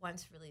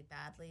wants really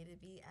badly to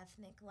be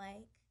ethnic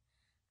like.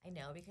 I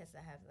know because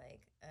I have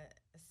like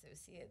a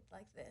associate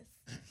like this.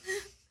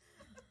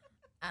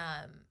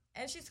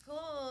 And she's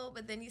cool,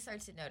 but then you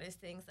start to notice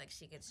things like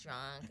she gets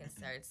drunk and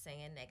starts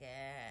saying nigga,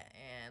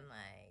 and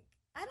like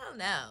I don't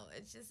know,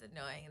 it's just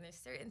annoying. And there's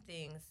certain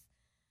things.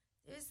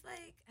 There's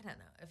like I don't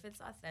know if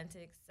it's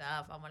authentic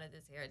stuff. I wanted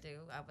this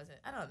hairdo.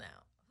 I don't know.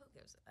 Who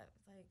gives?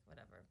 Like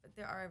whatever. But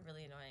there are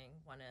really annoying,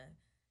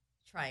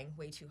 trying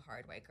way too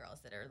hard white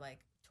girls that are like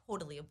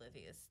totally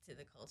oblivious to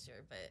the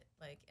culture, but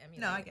like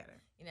emulate. No, I get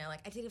it.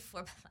 Like I dated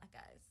 4 black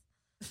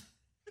guys.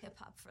 Hip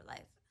hop for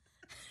life.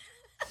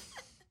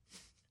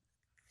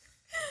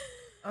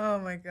 Oh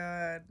my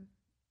god!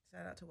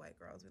 Shout out to white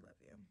girls. We love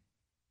you.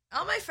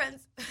 All my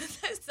friends,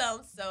 that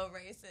sounds so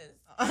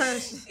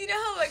racist. You know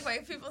how like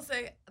white people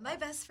say, my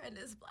best friend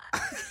is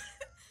black?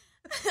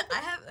 I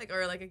have a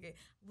gay.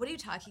 What are you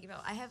talking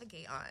about? I have a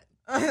gay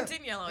aunt.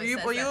 Danielle always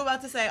says Were you that.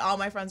 about to say all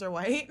my friends are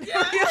white? Yeah.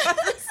 Were you about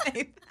to say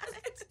that?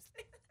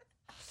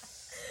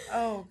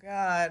 Oh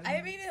god.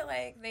 I mean it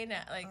like they know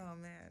like. Oh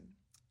man.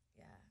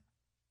 Yeah.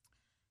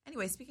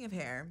 Anyway, speaking of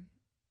hair,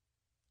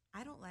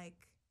 I don't like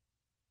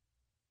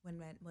when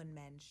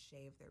men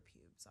shave their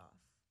pubes off.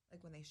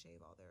 Like when they shave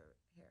all their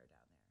hair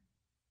down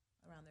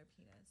there around their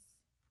penis.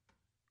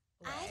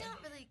 I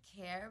don't really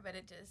care, but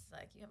it just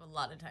like you have a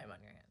lot of time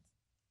on your hands.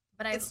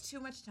 But it's too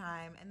much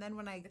time, and then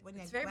when I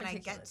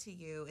get to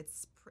you,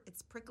 it's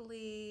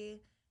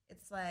prickly.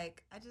 It's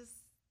like I just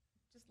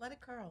let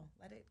it curl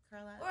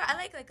out. Or I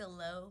like a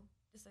low,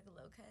 just like a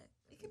low cut.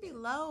 It can be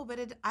low, but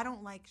I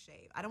don't like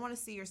shave. I don't want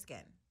to see your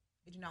skin.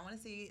 I do not want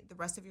to see the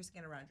rest of your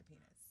skin around your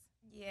penis.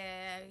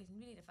 Yeah, we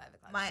need a 5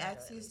 o'clock. My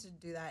ex used to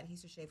do that. He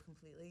used to shave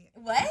completely.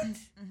 What?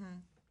 Mm-hmm.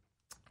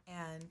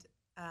 And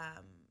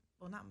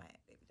well, not my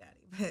baby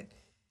daddy, but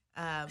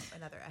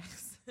another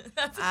ex.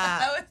 That's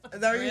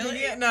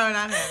really? No,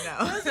 not him.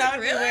 No, that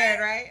would be weird,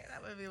 right?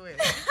 That would be weird.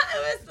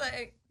 I was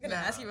like gonna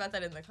ask you about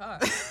that in the car.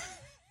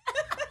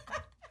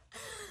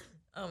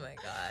 Oh my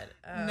god.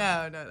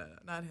 No,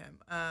 not him.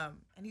 And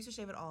he used to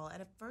shave it all.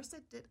 And at first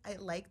I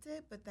liked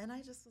it, but then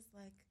I just was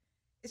like,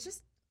 it's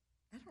just,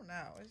 I don't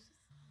know. It's just,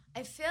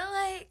 I feel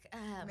like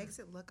it makes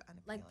it look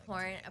like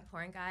a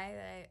porn guy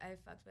that I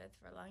fucked with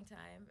for a long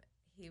time.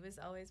 He was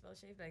always well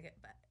shaved, but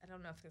I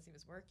don't know if it's because he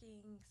was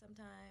working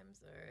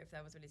sometimes or if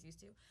that was what he's used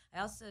to. I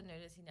also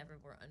noticed he never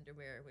wore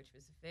underwear, which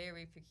was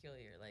very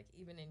peculiar, like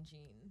even in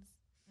jeans.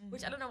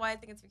 Which I don't know why I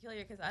think it's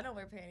peculiar because I don't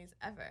wear panties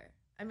ever.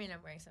 I mean,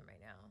 I'm wearing some right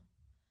now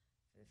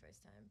for the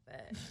first time,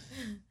 but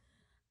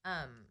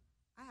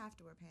I have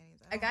to wear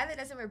panties. A guy that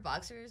doesn't wear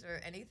boxers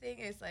or anything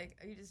is like,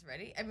 are you just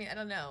ready? I mean, I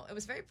don't know. It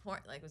was very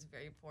it was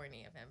very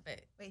porny of him,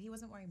 but wait, he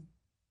wasn't wearing.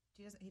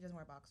 He doesn't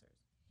wear boxers.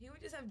 He would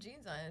just have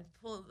jeans on and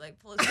pull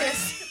his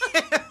wrist.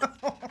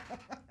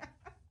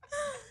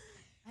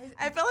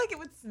 I feel like it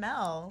would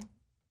smell.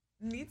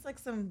 It needs like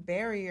some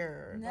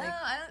barrier. No, like,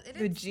 I don't. It the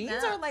didn't jeans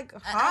smell. are like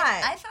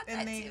hot. I thought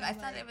that too. I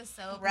thought it was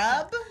so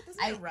rub.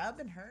 Doesn't it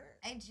rub and hurt?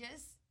 I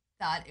just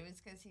thought it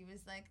was because he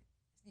was like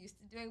used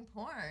to doing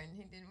porn.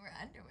 He didn't wear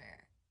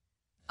underwear.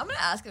 I'm gonna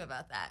ask him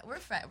about that. We're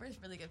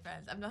really good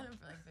friends. I've known him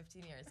for like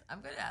 15 years.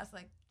 I'm gonna ask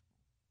like,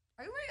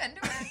 are you wearing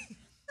underwear?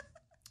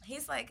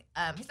 He's like,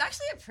 he's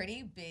actually a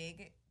pretty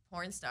big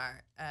porn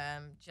star.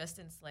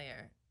 Justin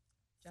Slayer.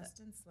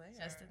 Justin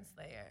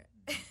Slayer.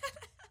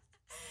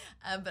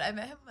 But I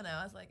met him when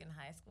I was like in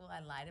high school.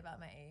 I lied about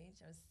my age.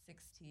 I was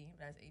 16,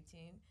 but I was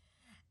 18.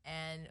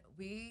 And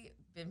we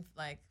been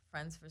like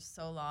friends for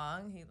so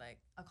long.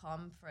 I'll call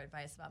him for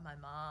advice about my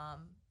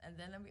mom. And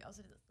then we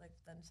also like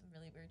done some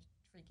really weird,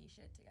 freaky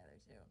shit together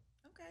too.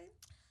 Okay.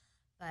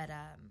 But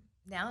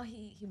now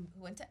he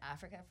went to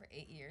Africa for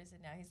 8 years,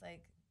 and now he's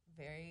like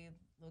very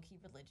low-key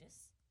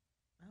religious.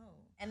 Oh.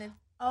 And it's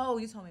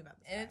you told me about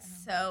this. And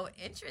it's so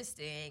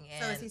interesting.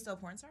 And so is he still a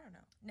porn star or no?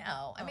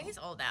 No. I mean, he's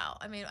old now.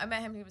 I mean, I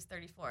met him, he was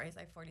 34. He's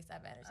like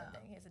 47 or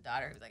something. He has a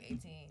daughter who's like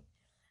 18.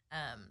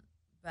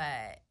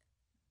 But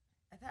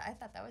I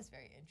thought that was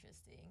very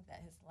interesting,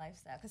 that his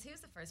lifestyle, because he was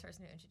the first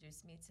person who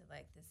introduced me to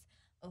like this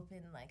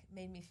open, like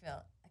made me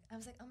feel like, I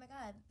was like, oh my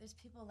God, there's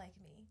people like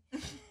me.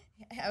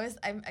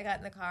 I got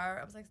in the car.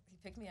 I was like, he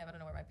picked me up. I don't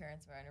know where my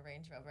parents were, in a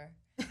Range Rover,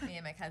 me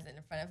and my cousin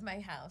in front of my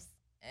house.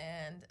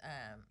 And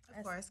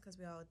of course, because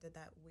we all did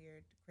that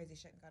weird, crazy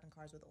shit and got in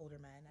cars with older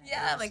men.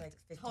 Yeah, like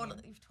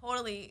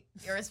totally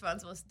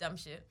irresponsible, dumb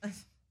shit.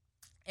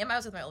 And I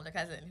was with my older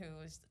cousin who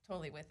was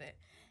totally with it.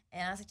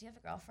 And I was like, "Do you have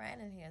a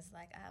girlfriend?" And he was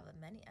like, "I have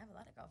a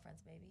lot of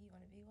girlfriends, baby. You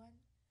want to be one?"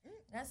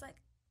 And I was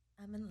like,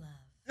 "I'm in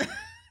love."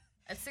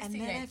 At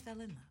 16, and then I fell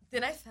in love.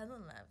 Then I fell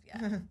in love. Yeah.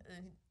 And,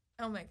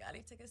 oh my God,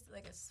 he took us to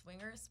like a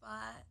swinger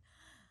spot.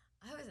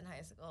 I was in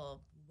high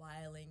school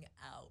wiling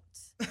out.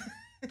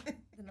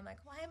 And I'm like,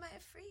 why am I a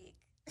freak?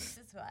 This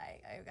is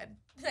why I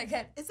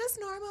got. Is this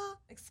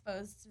normal?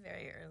 Exposed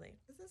very early.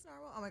 Is this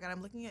normal? Oh my God,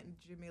 I'm looking at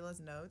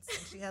Jamila's notes,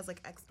 and she has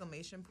like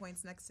exclamation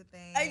points next to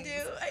things. I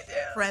do.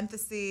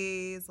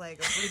 Parentheses, like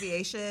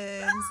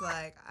abbreviations.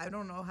 Like I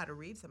don't know how to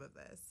read some of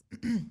this.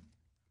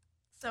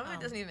 Some of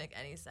it doesn't even make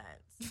any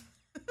sense.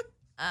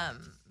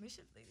 We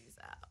should leave these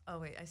out. Oh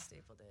wait, I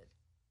stapled it.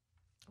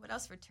 What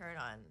else for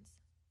turn-ons?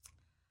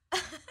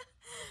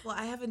 Well,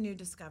 I have a new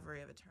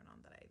discovery of a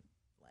turn-on that I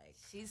like.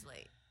 She's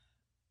late.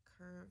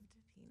 Curved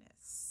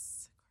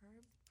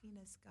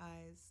penis,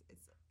 guys.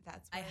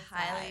 That's I where it's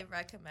highly at.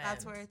 recommend.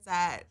 That's where it's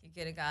at. You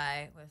get a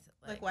guy with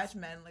like watch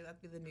men, like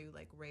that'd be the new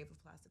like rave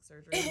of plastic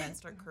surgery. Men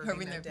start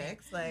curving their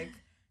dicks. Like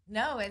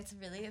no, it's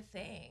really a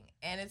thing,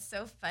 and it's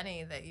so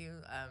funny that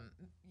you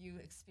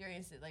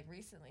experienced it like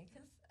recently,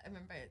 because I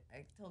remember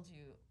I told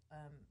you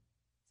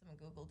someone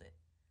Googled it.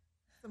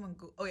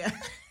 Oh yeah.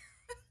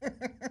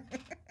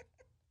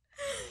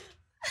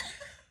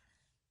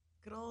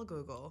 Good old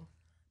Google.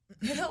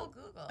 Good old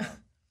Google.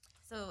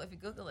 So if you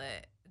Google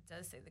it, it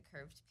does say the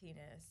curved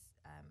penis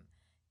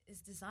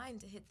is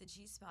designed to hit the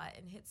G-spot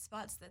and hit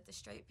spots that the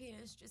straight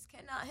penis just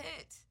cannot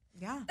hit.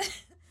 Yeah,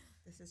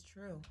 this is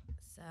true.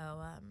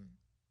 So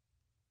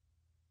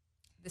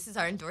this is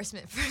our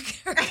endorsement for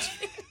curved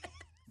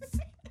penis.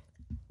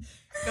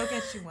 Go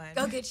get you one.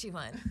 Go get you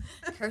one.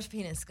 Curved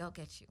penis, go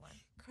get you one.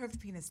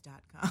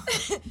 Curvedpenis.com.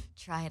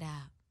 Try it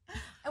out.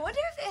 I wonder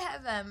if they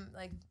have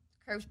like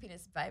curved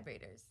penis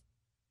vibrators.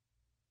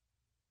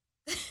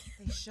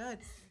 They should.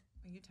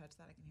 When you touch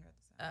that, I can hear it.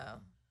 Oh.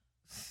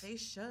 They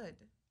should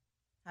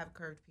have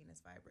curved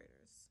penis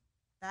vibrators.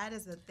 That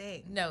is a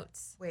thing.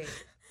 Notes. Wait,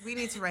 we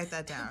need to write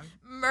that down.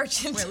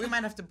 Merchandise. Wait, we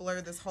might have to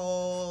blur this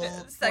whole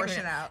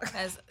portion out.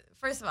 As,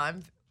 first of all,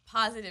 I'm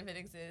positive it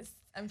exists.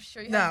 I'm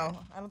sure you No, have.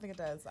 I don't think it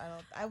does.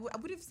 I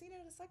would have seen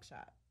it at a sex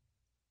shop.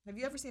 Have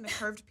you ever seen a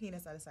curved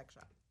penis at a sex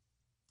shop?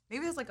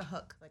 Maybe it's like a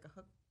hook.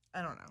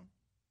 I don't know.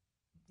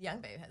 Young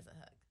Babe has a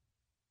hook.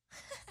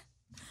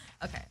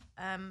 Okay.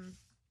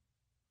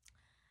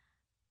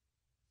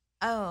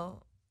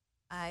 Oh,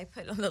 I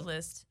put on the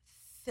list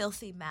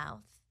filthy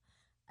mouth.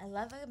 I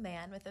love a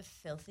man with a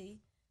filthy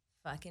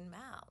fucking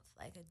mouth,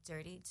 like a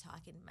dirty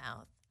talking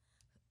mouth.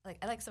 Like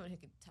I like someone who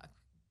could talk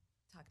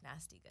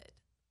nasty good.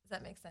 Does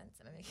that make sense?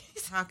 Am I making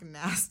sense? Talk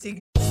nasty.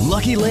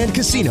 Lucky Land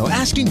Casino,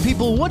 asking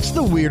people, what's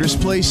the weirdest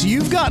place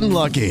you've gotten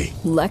lucky?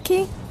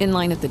 Lucky? In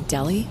line at the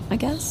deli, I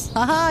guess?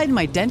 Aha, in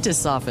my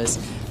dentist's office.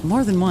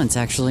 More than once,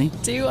 actually.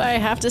 Do I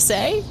have to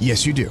say?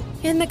 Yes, you do.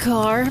 In the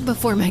car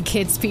before my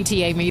kids'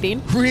 PTA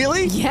meeting.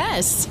 Really?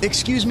 Yes.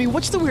 Excuse me,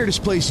 what's the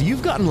weirdest place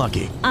you've gotten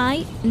lucky?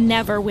 I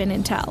never win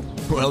and tell.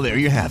 Well, there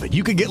you have it.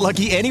 You can get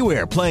lucky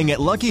anywhere, playing at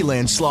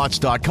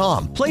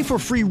LuckyLandSlots.com. Play for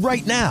free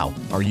right now.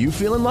 Are you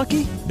feeling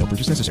lucky? No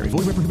purchase necessary. Void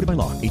where prohibited by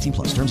law.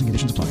 18+. Terms and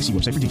conditions apply. See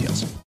website for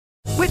details.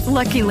 With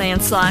Lucky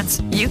Land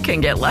Slots, you can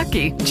get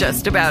lucky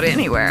just about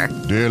anywhere.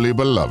 Dearly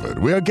beloved,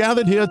 we are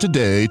gathered here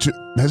today to...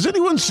 Has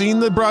anyone seen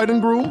the bride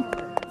and groom?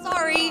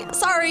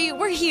 Sorry,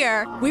 we're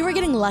here. We were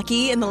getting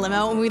lucky in the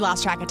limo and we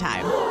lost track of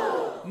time.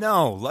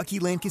 No, Lucky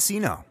Land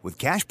Casino, with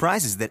cash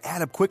prizes that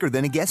add up quicker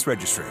than a guest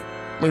registry.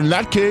 In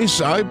that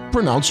case, I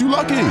pronounce you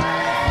lucky.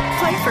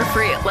 Play for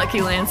free at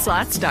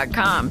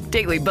LuckyLandSlots.com.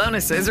 Daily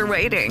bonuses are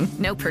waiting.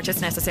 No purchase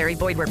necessary.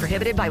 Void where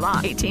prohibited by law.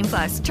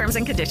 18+. Terms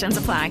and conditions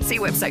apply. See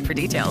website for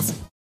details.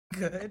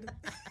 Good.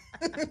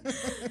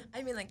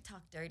 I mean, like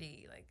talk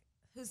dirty. Like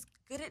who's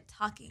good at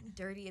talking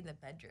dirty in the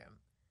bedroom?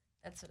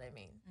 That's what I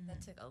mean.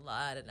 That took a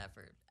lot of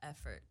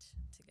effort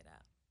to get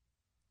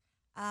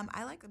out.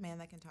 I like a man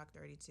that can talk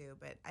dirty too,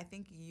 but I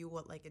think you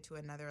would like it to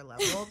another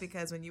level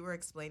because when you were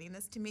explaining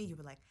this to me, you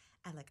were like,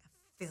 I like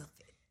a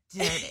filthy,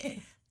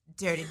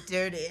 dirty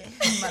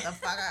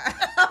motherfucker.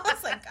 I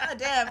was like, God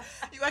damn.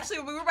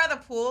 When we were by the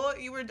pool,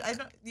 you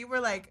were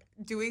like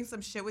doing some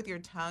shit with your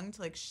tongue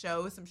to like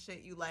show some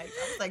shit you like.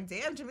 I was like,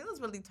 damn,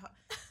 Jamila's really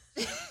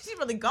she's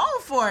really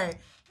going for it.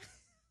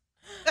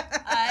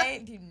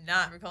 I do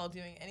not recall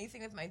doing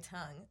anything with my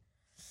tongue.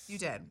 You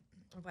did.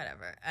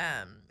 Whatever.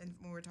 And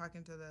when we were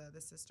talking to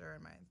the sister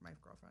and my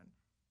girlfriend.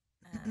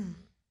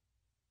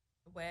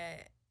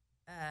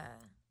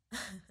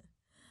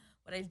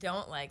 What I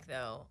don't like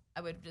though,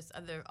 I would just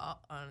on the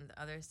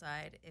other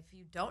side, if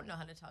you don't know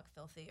how to talk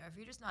filthy, or if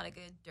you're just not a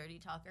good dirty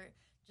talker,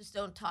 just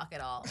don't talk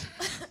at all.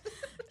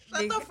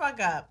 Shut the fuck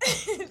up.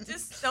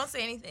 Just don't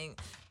say anything.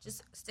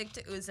 Just stick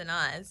to oohs and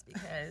ahs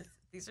because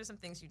these are some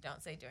things you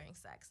don't say during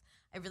sex.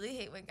 I really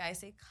hate when guys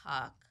say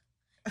cock.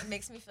 It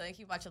makes me feel like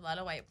you watch a lot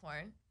of white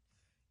porn.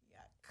 Yeah,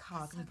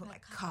 cock. Let me put my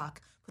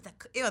cock. Put that.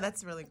 Ew,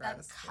 that's really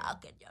gross. That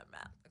cock in your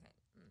mouth. Okay,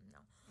 no.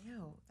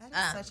 Ew, that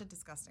is such a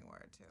disgusting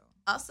word too.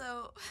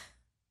 Also,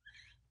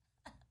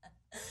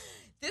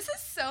 this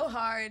is so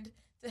hard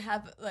to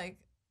have. Like,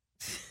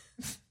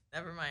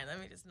 never mind. Let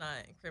me just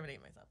not incriminate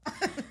myself.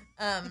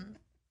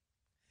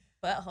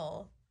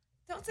 Butthole.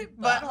 Don't say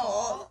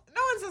butthole.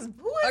 No one says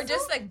or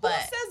just like butt.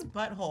 Who says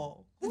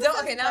butthole?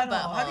 Okay, not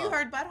butthole. Have you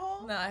heard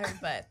butthole? No, I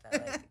heard butt. Though.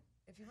 Like,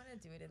 if you want to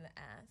do it in the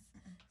ass,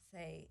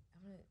 say,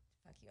 I'm going to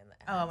fuck you in the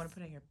ass. Oh, I want to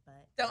put it in your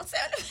butt. Don't say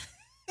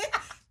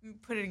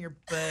it. Put it in your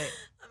butt.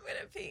 I'm going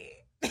to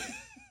pee.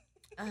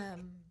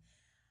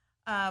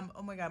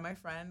 Oh my God, my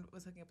friend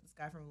was hooking up with this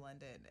guy from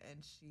London, and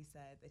he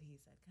said, can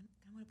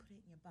I want to put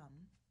it in your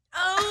bum?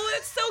 Oh,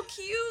 it's so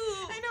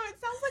cute. I know, it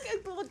sounds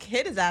like a little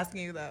kid is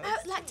asking you, though. I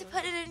would like to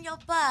put it in your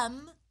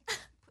bum.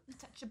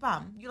 Touch your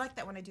bum. You like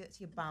that when I do it to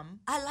your bum?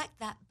 I like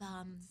that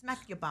bum. Smack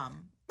your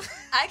bum.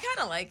 I kind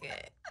of like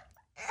it.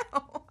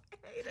 Ew,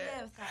 I hate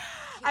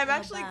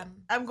it.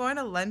 I'm going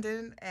to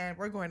London, and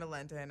we're going to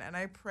London, and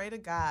I pray to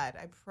God,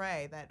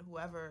 that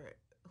whoever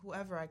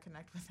I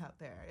connect with out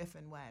there, if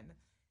and when,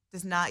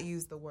 does not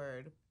use the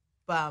word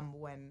bum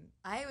when...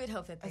 I would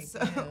hope that they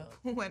do.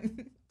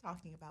 When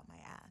talking about my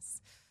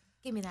ass.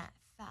 Give me that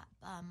fat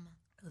bum.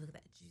 Oh, look at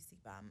that juicy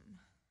bum.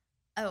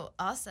 Oh,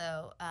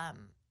 also,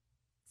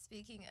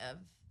 speaking of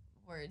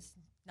words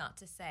not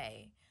to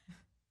say,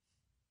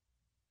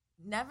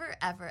 never,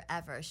 ever,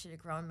 ever should a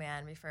grown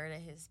man refer to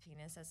his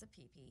penis as a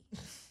pee-pee.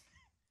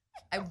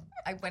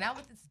 I went out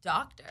with this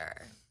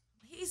doctor.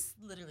 He's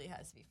literally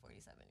has to be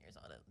 47 years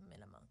old at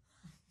minimum.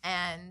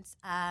 And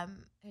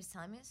he was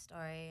telling me a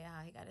story,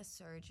 how he got his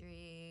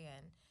surgery,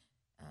 and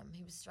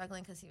he was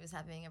struggling because he was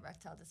having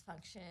erectile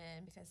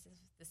dysfunction because of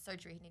the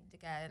surgery he needed to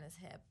get in his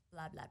hip,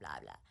 blah, blah, blah,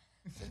 blah.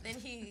 So then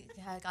he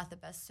got the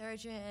best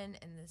surgeon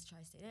in this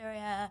tri-state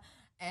area,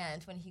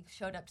 and when he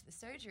showed up to the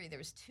surgery, there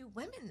was 2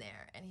 women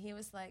there, and he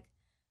was like,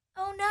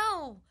 oh,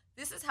 no.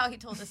 This is how he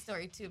told the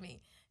story to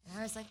me. And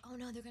I was like, oh,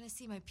 no, they're going to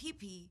see my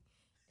pee-pee.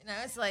 And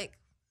I was like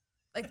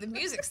the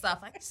music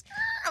stopped.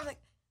 I'm like,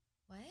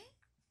 what?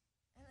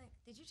 I'm like,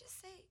 did you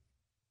just say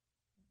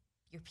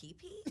your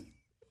pee-pee?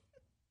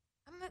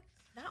 I'm like,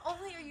 not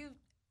only are you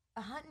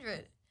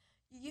 100,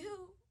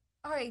 you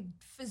are a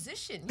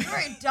physician. You are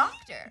a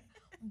doctor.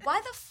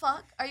 Why the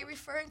fuck are you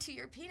referring to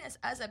your penis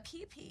as a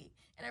pee-pee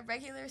and a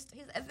regular...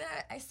 And then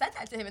I said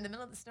that to him in the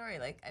middle of the story.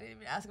 Like, I didn't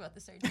even ask about the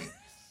surgery.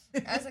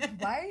 I was like,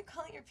 why are you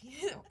calling your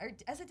penis...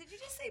 I said, did you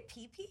just say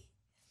pee-pee?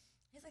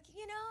 He's like,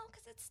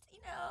 because it's,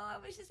 I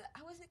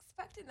wasn't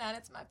expecting that.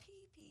 It's my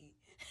pee-pee.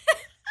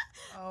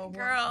 Oh,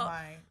 girl,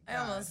 my God. I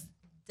almost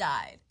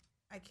died.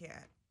 I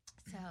can't.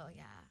 So,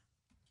 yeah.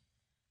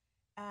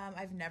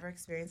 I've never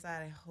experienced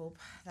that. I hope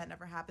that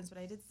never happens, but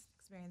I did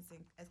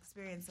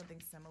experience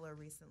something similar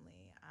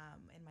recently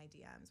in my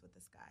DMs with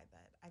this guy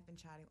that I've been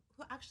chatting.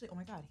 Who actually, oh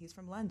my God, he's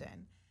from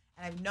London,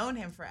 and I've known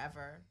him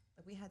forever.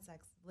 Like we had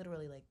sex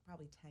literally like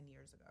probably 10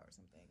 years ago or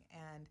something,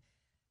 and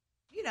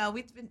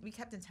we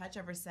kept in touch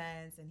ever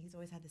since. And he's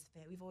always had this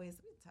we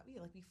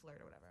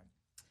flirt or whatever.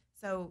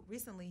 So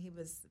recently he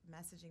was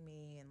messaging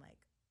me and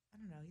like I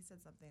don't know, he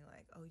said something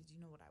like, "Oh, do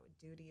you know what I would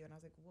do to you?" And I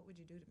was like, "What would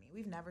you do to me?"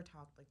 We've never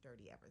talked like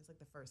dirty ever. It's like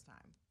the first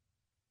time.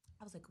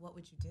 I was like, "What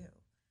would you do?"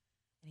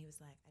 And he was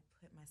like, "I'd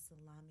put my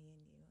salami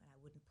in you and I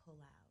wouldn't pull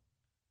out."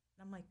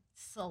 And I'm like,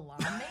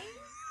 salami?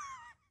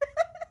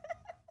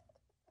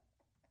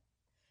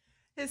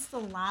 His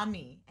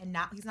salami. And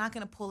he's not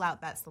going to pull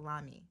out that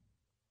salami.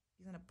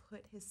 He's going to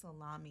put his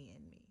salami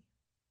in me.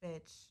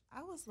 Bitch.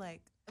 I was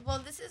like.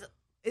 Well,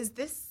 Is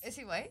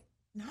he white?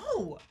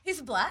 No.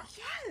 He's black?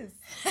 Yes.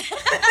 Which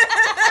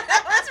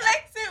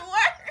makes it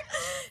worse.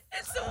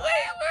 It's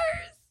way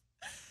worse.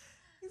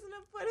 He's going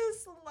to put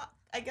his salami.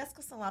 I guess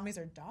because salamis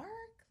are dark.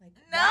 Like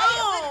no.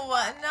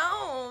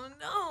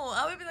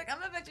 I would be like,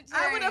 I'm a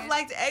vegetarian. I would have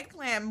liked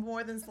eggplant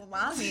more than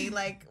salami.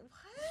 Like, what?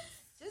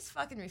 Just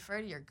fucking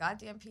refer to your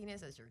goddamn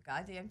penis as your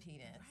goddamn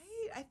penis.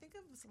 Right? I think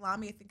of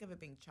salami, I think of it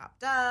being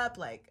chopped up.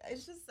 Like,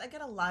 it's just, I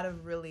get a lot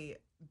of really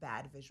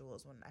bad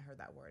visuals when I heard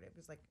that word. It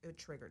was like, it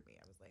triggered me.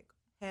 I was like,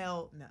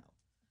 hell no.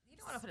 You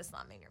don't want to put a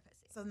salami in your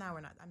pussy. So now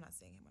I'm not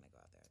seeing him when I go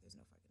out there. There's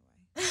no fucking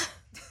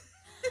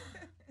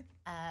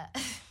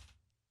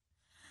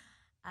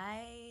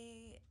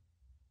way.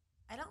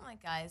 I don't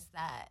like guys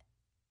that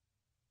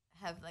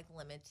have like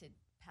limited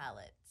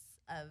palates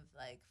of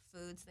like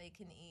foods they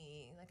can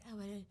eat. Like, I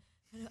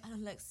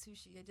don't like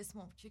sushi. I just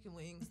want chicken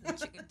wings and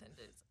chicken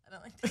tenders. I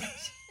don't like that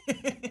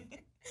shit.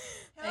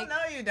 Hell no,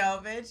 you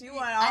don't, bitch. You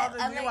want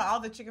all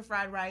the chicken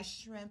fried rice,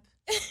 shrimp,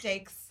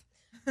 steaks,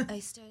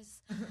 oysters.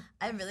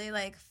 I really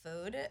like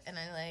food and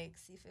I like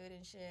seafood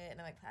and shit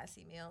and I like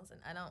classy meals and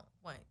I don't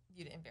want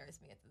you to embarrass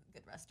me at the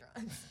good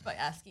restaurants by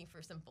asking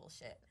for some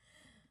bullshit.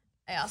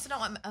 I also don't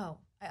want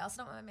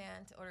my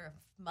man to order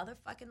a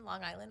motherfucking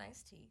Long Island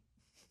iced tea.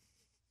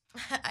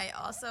 I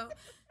also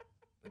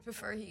would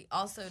prefer he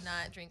also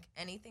not drink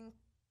anything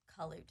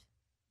colored.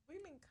 What do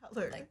you mean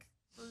colored? Like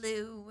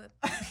blue,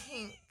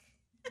 pink.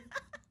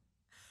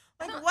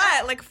 Like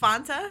what? Like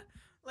Fanta?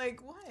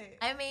 Like what?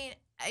 I mean,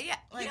 yeah,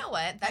 like, you know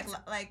what? That's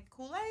like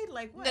Kool-Aid?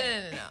 Like what?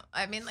 No.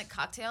 I mean like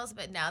cocktails,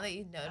 but now that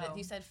you noted,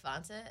 you said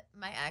Fanta,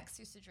 my ex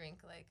used to drink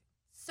like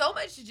so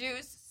much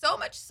juice, so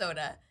much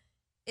soda.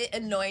 It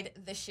annoyed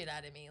the shit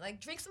out of me. Like,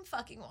 drink some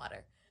fucking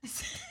water.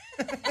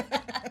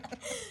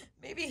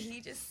 Maybe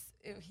he's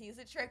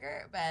a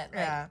trigger, but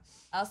like,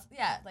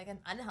 like an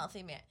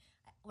unhealthy man.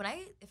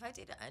 If I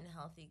date an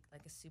unhealthy,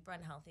 like a super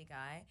unhealthy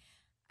guy,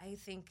 I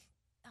think,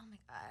 oh my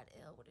God,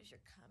 ew, what does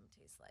your cum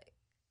taste like?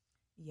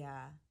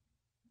 Yeah,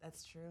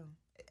 that's true.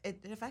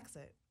 It affects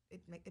it.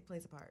 It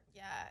plays a part.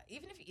 Yeah,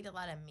 even if you eat a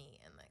lot of meat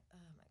and like, oh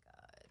my God.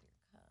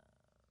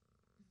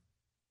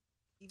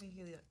 Even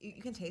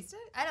you can taste it?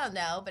 I don't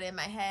know, but in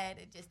my head,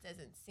 it just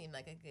doesn't seem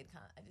like a good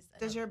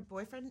Does your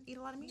boyfriend eat a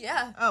lot of meat?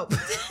 Yeah. Oh.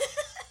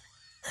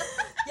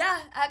 Yeah,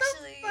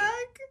 actually.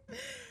 Fuck?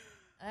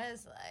 I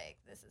was like,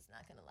 this is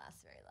not going to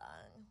last very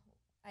long.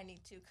 I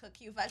need to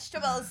cook you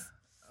vegetables.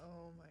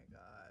 Oh, my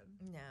God.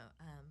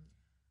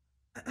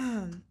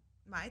 No.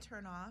 My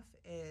turnoff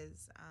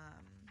is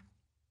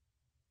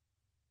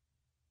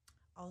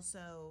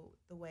also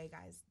the way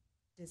guys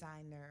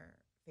design their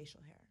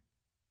facial hair.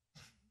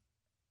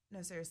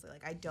 No, seriously,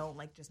 like I don't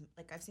like just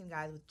like I've seen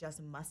guys with just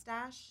a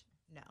mustache.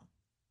 No.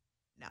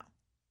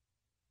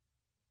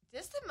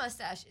 Just a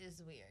mustache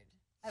is weird.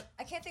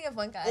 I can't think of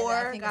one guy. Or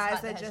that I think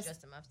guys that has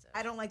just a mustache.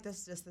 I don't like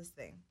this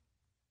thing.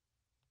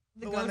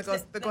 The one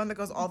that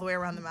goes all the way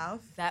around the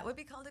mouth. That would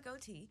be called a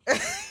goatee.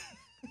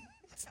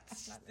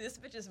 This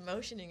bitch is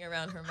motioning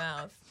around her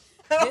mouth.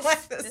 I don't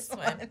like this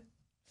one.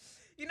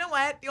 You know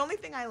what? The only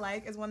thing I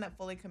like is one that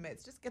fully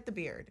commits. Just get the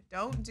beard.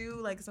 Don't do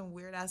like some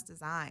weird ass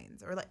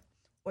designs or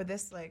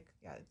this like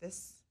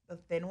the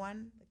thin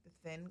one, like the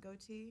thin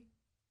goatee.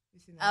 You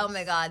seen that? Oh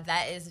my God,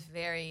 that is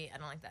very. I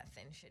don't like that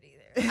thin shit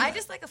either. I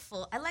just like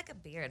I like a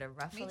beard, a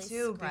ruffly, Me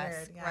too,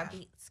 beard, yeah.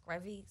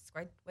 scrubby.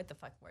 What the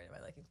fuck word am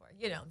I looking for?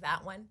 You know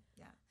that one.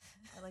 Yeah,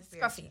 I like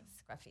beard scruffy.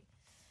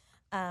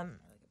 I like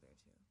a beard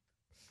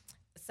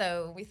too.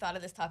 So we thought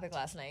of this topic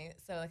last night.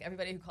 So like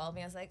everybody who called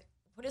me, I was like,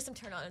 "What are some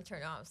turn on and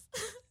turn offs?"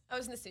 I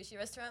was in the sushi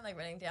restaurant, like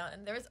writing down,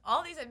 and there was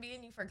all these that me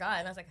and you forgot,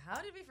 and I was like,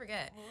 "How did we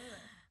forget?"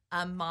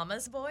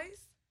 Mama's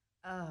boys.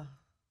 Oh.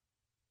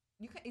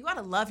 You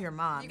gotta love your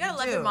mom. You gotta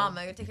love your mom.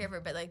 You gotta take care of her,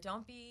 but like,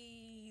 don't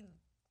be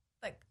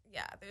like,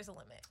 yeah. There's a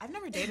limit. I've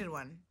never dated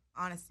one,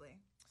 honestly,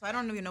 so I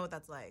don't even know what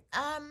that's like.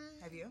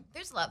 Have you?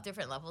 There's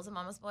different levels of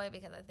mama's boy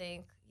because I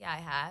think, I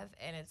have,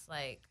 and it's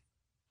like,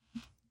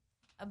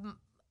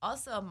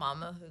 also a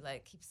mama who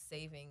like keeps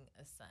saving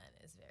a son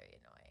is very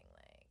annoying.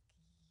 Like,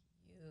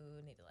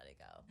 you need to let it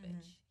go,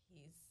 bitch.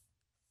 He's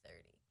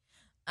 30.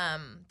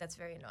 That's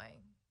very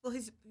annoying. Well,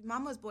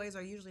 mama's boys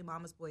are usually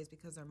mama's boys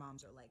because their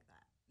moms are like that.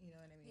 You know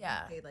what I mean?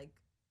 Yeah. They like.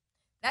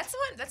 That's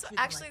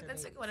actually like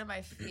that's like one of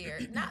my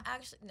fears. Not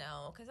actually,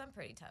 no, because I'm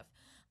pretty tough.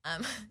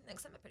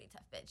 Because I'm a pretty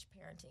tough bitch,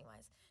 parenting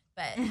wise.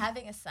 But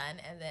having a son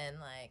and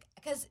then like,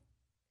 because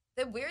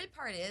the weird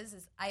part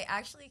is I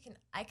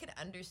can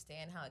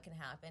understand how it can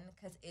happen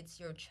because it's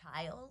your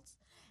child,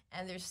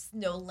 and there's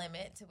no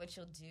limit to what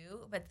you'll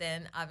do. But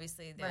then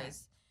obviously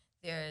there's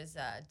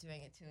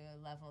doing it to a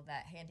level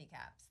that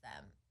handicaps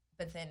them.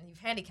 But then you've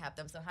handicapped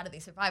them, so how do they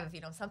survive if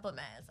you don't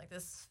supplement? It's like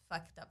this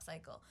fucked up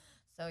cycle.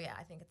 So yeah,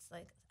 I think it's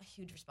like a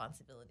huge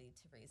responsibility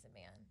to raise a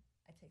man.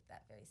 I take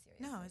that very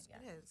seriously. No, it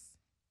is.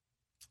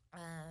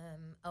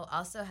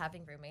 Also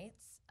having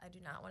roommates. I do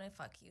not want to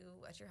fuck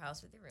you at your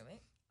house with your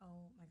roommate.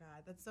 Oh my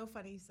God, that's so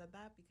funny you said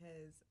that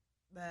because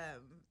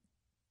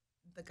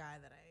the guy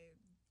that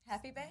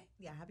Happy Bay?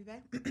 Yeah, Happy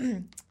Bay.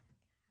 Happy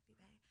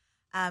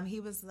Bay. He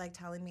was like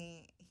telling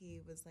me, he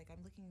was like,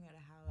 I'm looking at a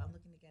house. I'm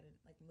looking to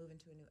move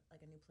into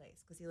a new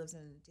place because he lives in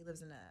an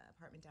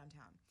apartment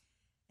downtown,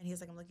 and he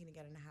was like, I'm looking to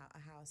get in a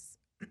house,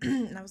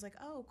 and I was like,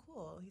 oh,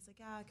 cool. He's like,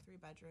 yeah, 3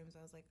 bedrooms.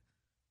 I was like,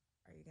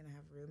 are you gonna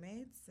have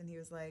roommates? And he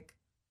was like,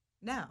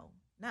 no,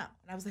 and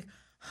I was like,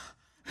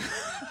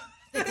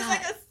 it was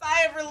like a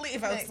sigh of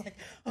relief. I was like,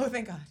 oh,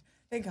 thank God.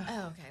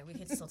 Oh, okay, we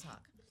can still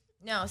talk.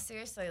 No,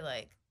 seriously,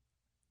 like,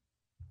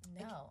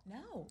 no.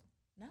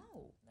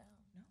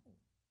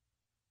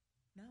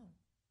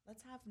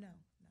 Let's have no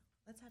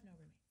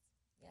roommates.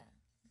 Yeah,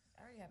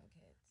 I already have a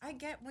kid. I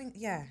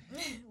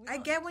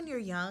get when you're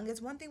young.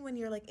 It's one thing when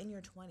you're like in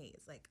your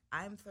 20s. Like,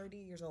 I'm 30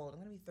 years old. I'm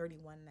gonna be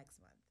 31 next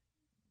month.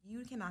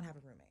 You cannot have a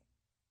roommate.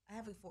 I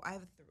have a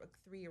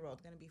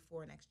 3-year-old. Gonna be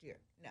 4 next year.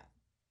 No,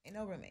 ain't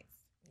no roommates.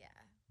 Yeah.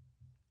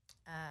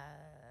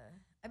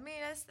 I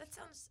mean, that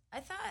sounds.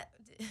 I thought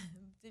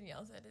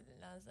Danielle said it,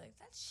 and I was like,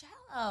 "That's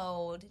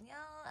shallow,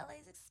 Danielle.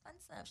 LA's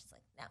expensive." She's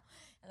like, "No,"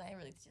 and I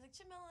really. She's like,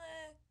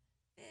 "Jamila,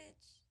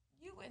 bitch,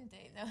 you wouldn't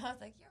date." No, I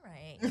was like, "You're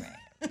right."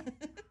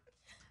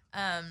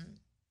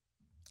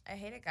 I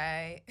hate a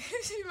guy.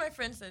 My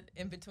friend said,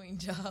 "In between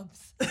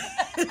jobs."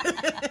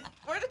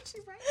 Where did she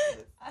write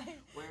this?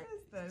 Where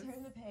is this?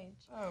 Turn the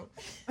page. Oh.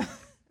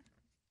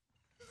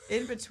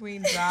 In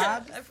between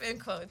jobs. In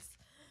quotes.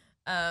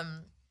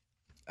 In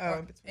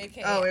between.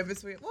 AKA, in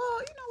between. Well,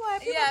 you know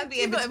what? People can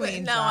be in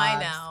between no, jobs. I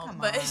know. Come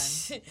but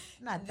on.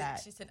 Not that.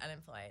 She said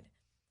unemployed.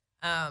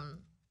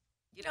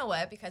 You know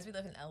what? Because we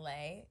live in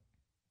LA,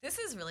 this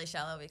is really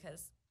shallow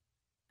because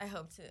I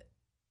hope to.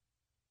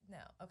 No.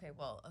 Okay.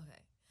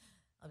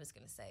 I'm just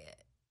going to say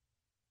it.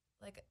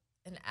 Like,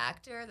 an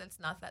actor that's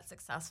not that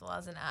successful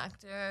as an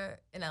actor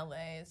in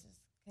LA is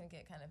just going to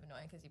get kind of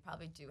annoying because you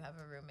probably do have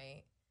a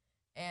roommate.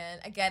 And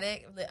I get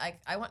it.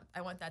 I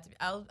want that to be.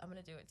 I'm going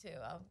to do it too.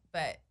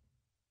 But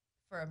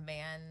for a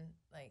man,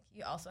 like,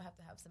 you also have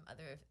to have some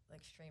other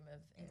like stream of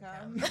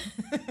income.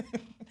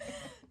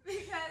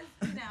 Because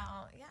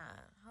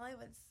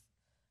Hollywood's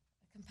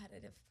a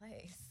competitive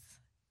place.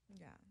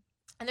 Yeah.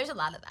 And there's a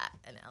lot of that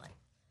in LA.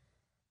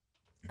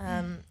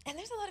 And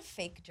there's a lot of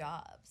fake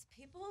jobs.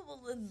 People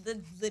will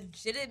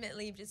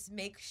legitimately just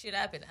make shit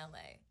up in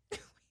LA.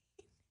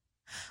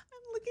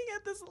 I'm looking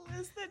at this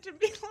list that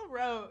Jamila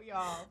wrote,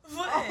 y'all.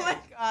 What? Oh my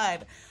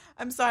God.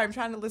 I'm sorry, I'm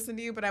trying to listen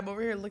to you, but I'm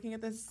over here looking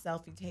at this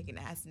selfie taking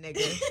ass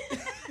nigga.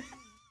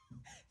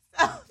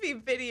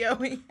 Selfie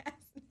videoing ass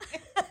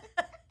nigga.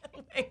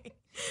 Wait,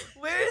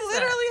 where he is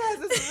literally has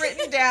this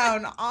written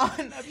down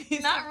on a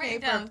piece Not of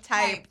written paper. down,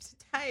 Typed.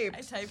 I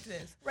typed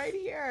this. Right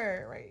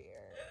here.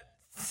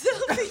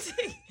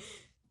 Selfie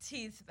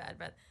teeth, bad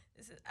breath.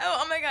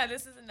 Oh my God,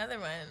 this is another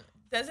one.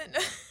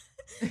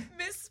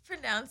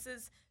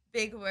 Mispronounces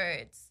big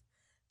words.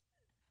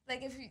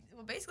 Like,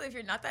 if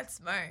you're not that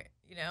smart,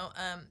 you know,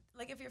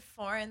 like if you're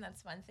foreign,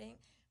 that's one thing.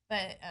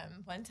 But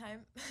one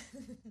time,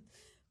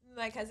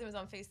 my cousin was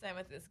on FaceTime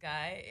with this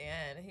guy,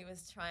 and he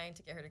was trying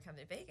to get her to come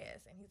to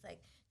Vegas, and he's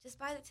like, "Just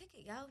buy the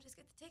ticket, yo. Just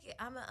get the ticket.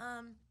 I'ma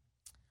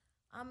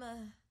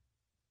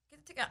get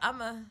the ticket.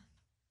 I'ma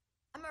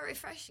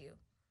refresh you."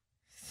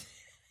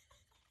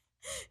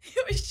 He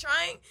was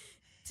trying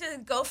to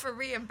go for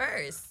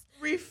reimburse.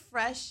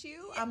 Refresh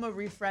you? I'm going to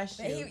refresh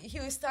you. But he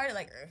was started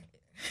like...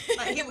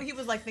 he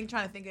was like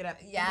trying to think it up.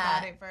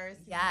 Yeah. Think about it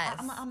first. Yes.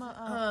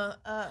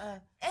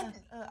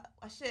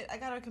 Shit, I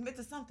got to commit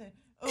to something.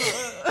 And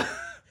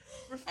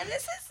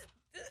this is...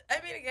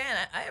 I mean, again,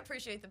 I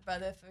appreciate the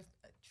brother for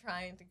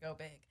trying to go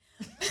big.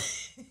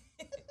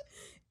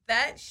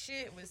 That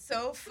shit was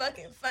so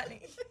fucking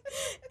funny.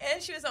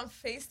 And she was on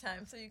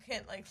FaceTime, so you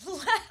can't, like,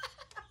 laugh.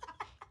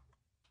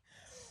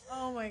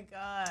 Oh, my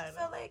God.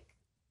 So, like,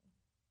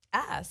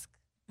 ask.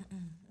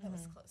 That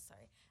was close.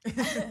 Sorry.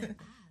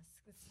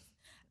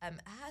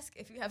 Ask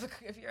if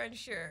if you're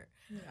unsure.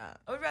 Yeah.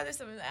 I would rather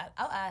someone ask.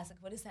 I'll ask.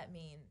 Like, what does that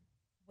mean?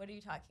 What are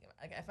you talking about?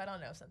 Like, if I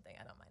don't know something,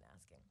 I don't mind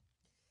asking.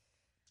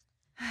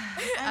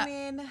 I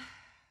mean,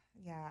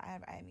 yeah.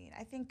 I mean,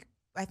 I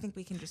think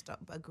we can just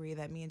agree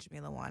that me and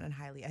Jamila want a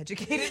highly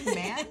educated man.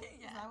 Yeah.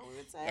 Is that what we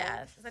would say?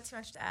 Yeah. Is that too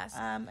much to ask?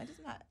 I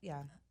just not.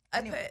 Yeah.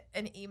 I put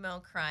an emo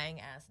crying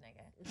ass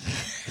nigga.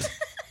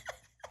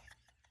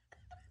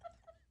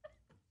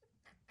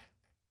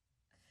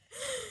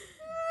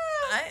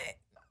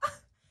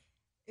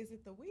 Is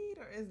it the weed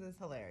or is this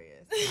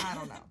hilarious? I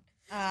don't know.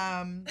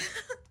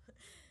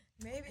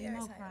 Maybe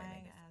emo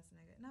crying ass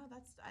nigga. No,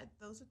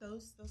 those are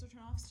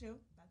turnoffs too.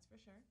 That's for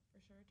sure. For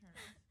sure,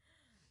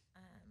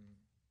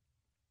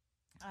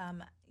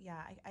 turnoff.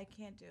 Yeah, I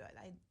can't do it.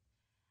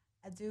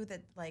 I do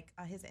that, like,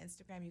 his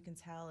Instagram, you can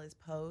tell, is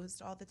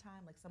posed all the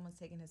time. Like, someone's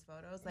taking his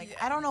photos. Like,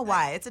 I don't know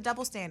why. It's a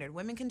double standard.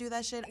 Women can do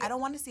that shit. I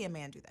don't want to see a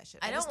man do that shit.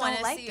 I don't want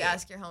to see you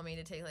ask your homie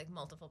to take, like,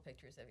 multiple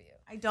pictures of you.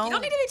 I don't. You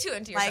don't need to be too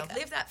into yourself. Like,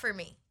 Leave that for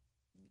me.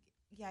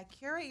 Yeah,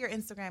 curate your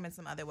Instagram in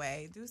some other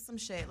way. Do some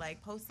shit.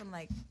 Like, post some,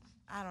 like,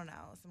 I don't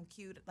know, some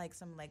cute, like,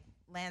 some, like,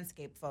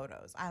 landscape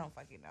photos. I don't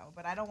fucking know.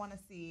 But I don't want to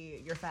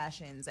see your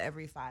fashions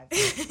every 5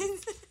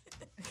 minutes.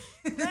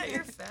 Not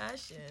your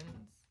fashions.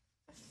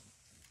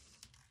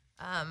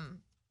 I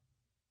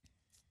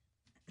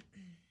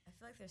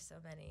feel like there's so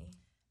many.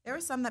 There were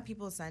some that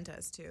people sent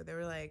us too. They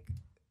were like,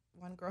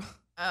 one girl.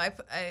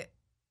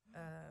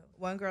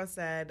 One girl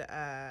said,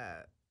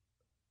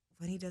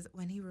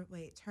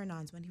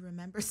 turn-ons, when he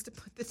remembers to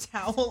put the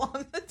towel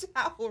on the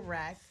towel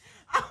rack.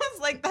 I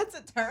was like, that's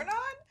a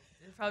turn-on?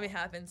 It probably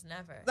happens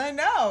never. I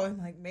know. And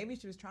like, maybe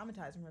she was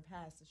traumatized from her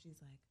past, so she's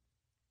like,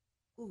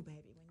 ooh,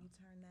 baby,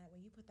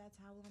 when you put that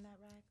towel on that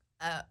rack.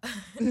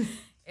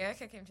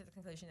 Erica came to the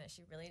conclusion that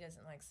she really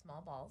doesn't like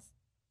small balls.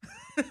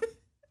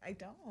 I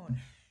don't.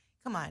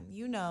 Come on,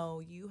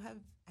 you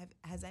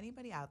has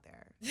anybody out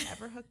there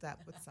ever hooked up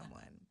with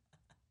someone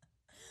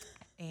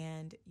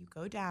and you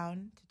go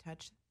down to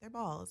touch their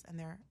balls and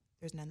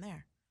there's none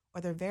there,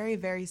 or they're very,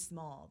 very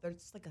small. They're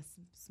just like a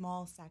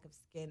small sack of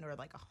skin, or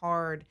like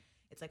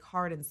it's like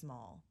hard and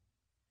small.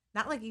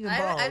 Not like even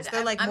balls.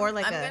 They're like more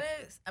like a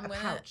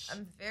pouch.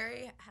 I'm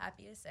very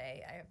happy to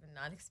say I have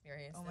not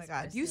experienced this. Oh my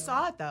God. Personally. You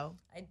saw it though.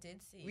 I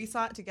did see. We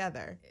saw it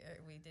together.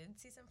 We did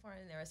see some porn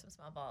and there were some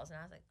small balls and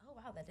I was like, oh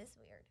wow, that is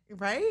weird.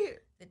 Right?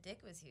 The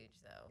dick was huge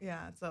though.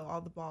 Yeah, so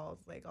all the balls,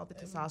 like all the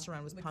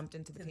testosterone was pumped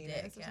into the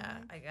penis. Dick, yeah,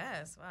 I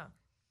guess. Wow.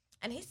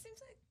 And he seems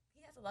like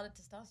he has a lot of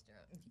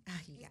testosterone.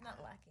 He's not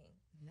lacking.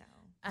 No.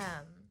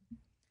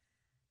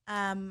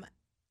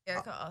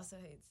 Erica also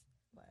hates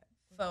what?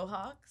 Faux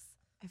hawks.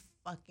 I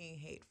fucking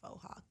hate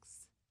faux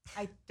hawks.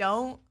 I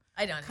don't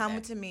come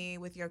either. to me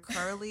with your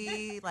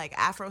curly, like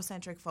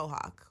Afrocentric faux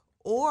hawk,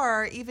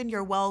 or even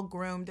your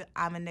well-groomed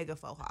I'm a nigga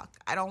faux hawk.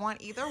 I don't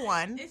want either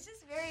one. It's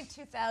just very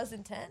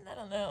 2010. I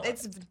don't know.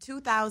 It's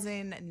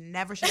 2000.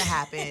 Never should have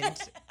happened.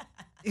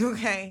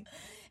 Okay.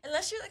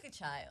 Unless you're like a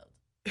child.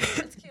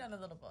 It's cute on a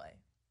little boy.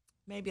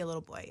 Maybe a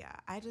little boy. Yeah.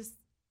 I just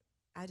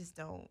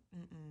don't.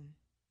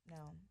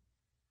 No.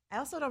 I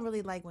also don't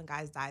really like when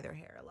guys dye their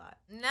hair a lot.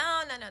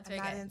 No. It's I'm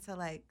not into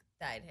like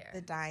dyed hair.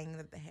 The dyeing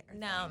of the hair.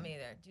 No, me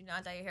either. Do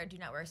not dye your hair. Do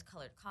not wear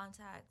colored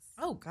contacts.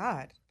 Oh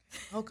God.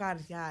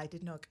 Yeah, I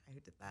did know a guy who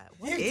did that.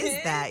 What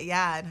is that?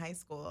 Yeah, in high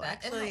school.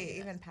 Actually,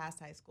 even past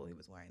high school, he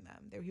was wearing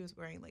them. He was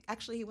wearing like.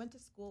 Actually, he went to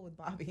school with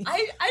Bobby. I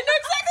know exactly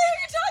what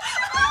you're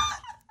talking about.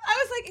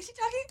 I was like, is she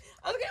talking?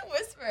 I was gonna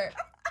whisper.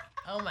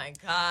 Oh my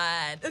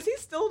God. Does he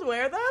still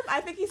wear them? I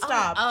think he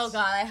stopped. Oh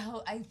God,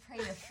 I pray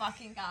to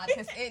fucking God,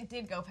 because it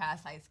did go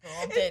past high school.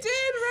 It did,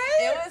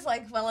 right? It was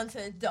like well into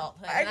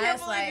adulthood. I can't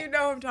believe you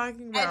know what I'm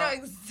talking about. I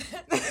know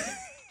exactly.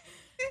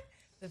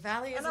 The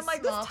Valley is and I'm a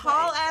like, this small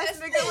tall place. ass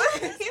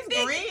nigga with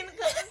these green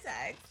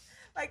contacts.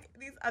 Like,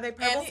 these, are they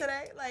purple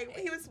today? Like,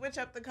 he would switch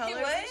up the colors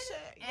and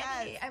shit.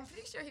 Yes. I'm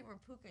pretty sure he wore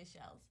puka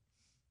shells.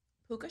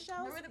 Puka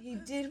shells? He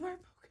did wear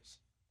puka shells.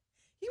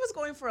 He was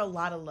going for a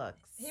lot of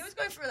looks. He was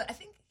going for, I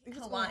think,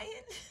 Hawaiian?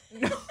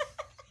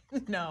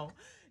 No,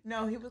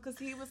 he was, because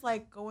he was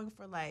like going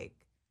for like,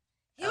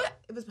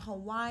 it was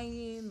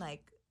Hawaiian,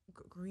 like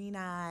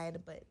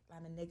green-eyed, but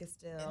I'm a nigga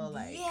still.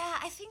 Like, yeah,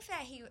 I think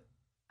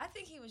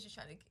he was just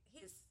trying to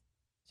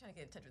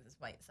get in touch with his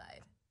white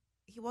side.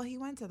 He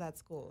went to that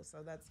school,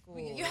 so that school.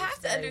 You have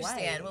to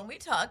understand, when we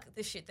talk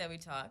the shit that we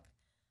talk,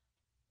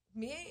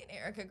 me and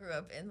Erica grew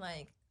up in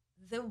like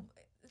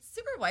it's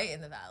super white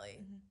in the Valley.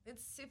 Mm-hmm.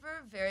 It's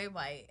super very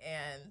white,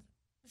 and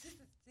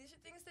these are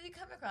things that you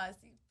come across.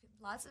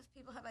 Lots of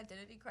people have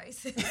identity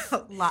crisis.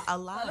 a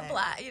lot of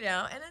black,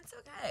 and it's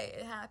okay.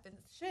 It happens.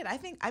 Shit,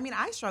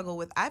 I've struggled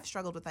with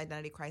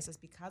identity crisis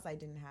because I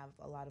didn't have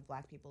a lot of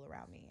black people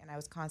around me, and I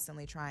was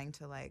constantly trying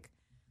to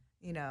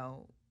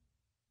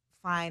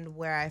find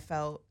where I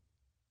felt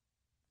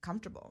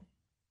comfortable,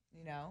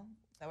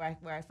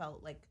 where I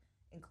felt like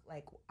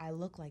I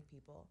look like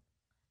people.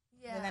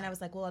 Yeah. And then I was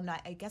like, well,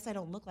 I guess I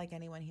don't look like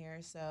anyone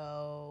here,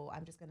 so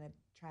I'm gonna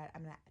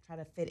try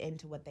to fit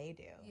into what they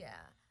do. Yeah.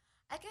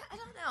 I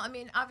don't know. I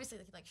mean, obviously,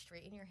 like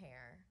straighten your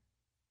hair.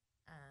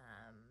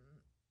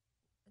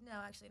 No,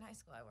 actually, in high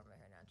school, I wore my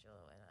hair natural,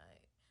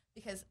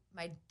 because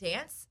my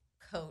dance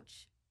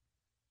coach,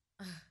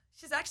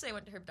 she's actually, I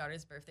went to her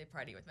daughter's birthday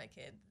party with my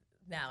kid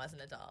now as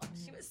an adult.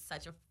 She was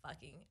such a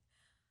fucking,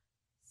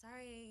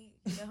 sorry,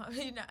 if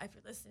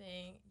you're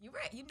listening, you were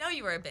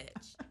a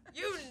bitch.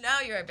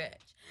 You're a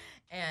bitch.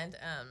 And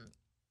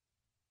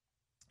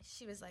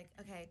she was like,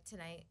 okay,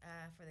 tonight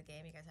for the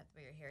game, you guys have to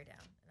put your hair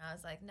down. And I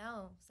was like,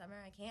 no, Summer,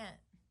 I can't.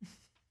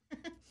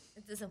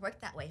 It doesn't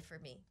work that way for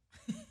me.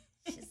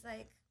 She's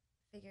like,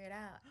 figure it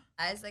out.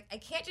 I was like, I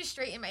can't just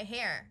straighten my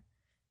hair.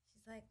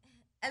 She's like,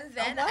 and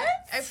then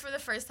I for the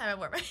first time, I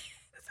wore my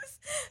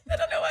I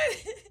don't know why.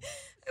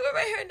 I wore my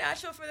hair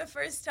natural for the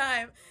first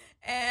time,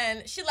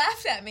 and she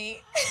laughed at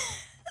me.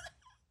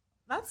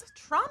 That's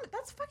trauma.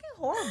 That's fucking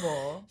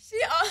horrible.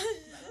 She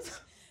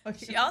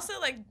also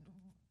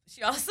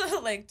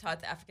taught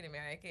the African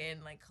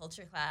American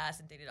culture class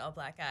and dated all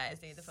black guys.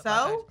 Dated the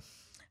football coach.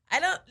 I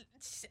don't.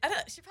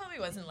 She probably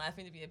wasn't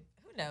laughing to be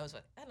who knows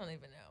what. I don't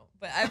even know.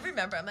 But I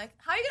remember, I'm like,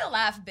 how are you gonna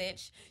laugh,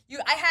 bitch?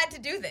 I had to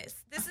do this.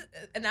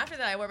 And after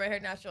that, I wore my hair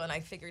natural and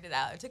I figured it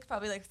out. It took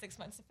probably 6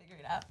 months to figure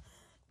it out,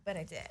 but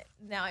I did.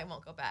 Now I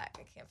won't go back.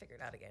 I can't figure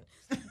it out again.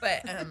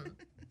 But I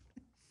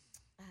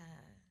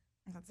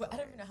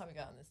don't even know how we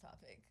got on this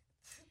topic.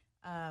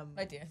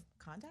 My dear,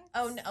 contacts.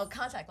 Oh no,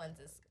 contact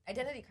lenses.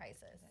 Identity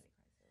crisis.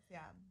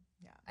 Yeah.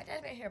 I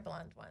dyed my hair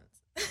blonde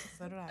once.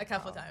 So did I. A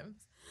couple times.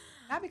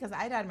 Not because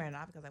I dyed my hair,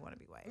 not because I want to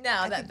be white.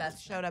 No, that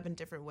showed up in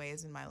different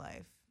ways in my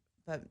life.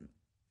 But I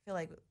feel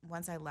like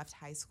once I left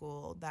high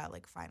school, that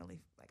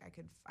finally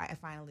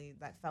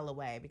that fell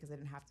away because I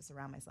didn't have to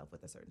surround myself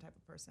with a certain type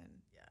of person.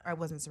 Yeah. Or I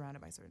wasn't surrounded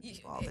by certain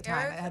people all the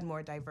time. I had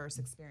more diverse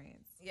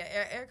experience. Yeah,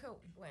 Erica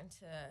went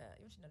to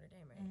Notre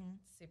Dame, right? Mm-hmm.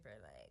 Super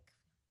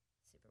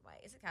white.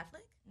 Is it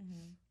Catholic?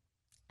 Mm-hmm.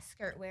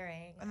 Skirt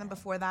wearing. And then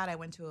before that, I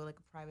went to a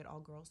private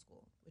all-girls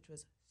school, which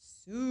was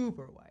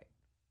super white.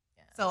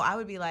 Yeah. So I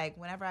would be like,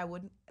 whenever I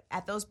would,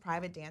 at those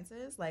private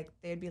dances,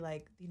 they'd be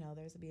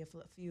there's be a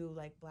few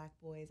black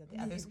boys at the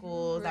other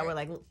schools that were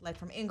like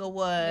from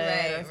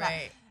Inglewood.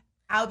 Right.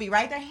 I would be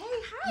right there. Hey,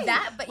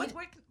 hi. Let's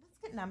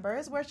get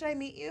numbers. Where should I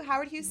meet you?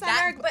 Howard Hughes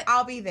Center.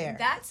 I'll be there.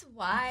 That's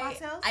why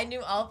I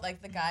knew all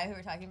the guy who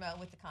we're talking about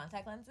with the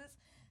contact lenses.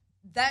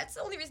 That's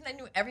the only reason I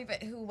knew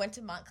everybody who went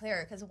to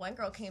Montclair, because one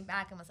girl came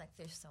back and was like,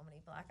 "There's so many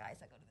black guys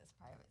that go to this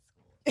private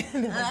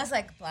school." And I was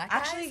like, "Black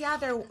guys?"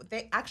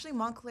 Actually,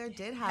 Montclair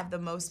did have the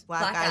most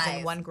black guys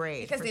in one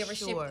grade because they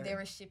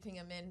were shipping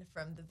them in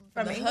from the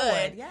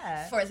Inglewood,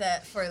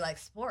 hood, for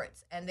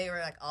sports, and they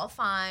were all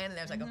fine. And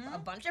there was a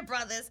bunch of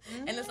brothers,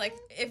 and it's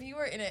if you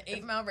were in an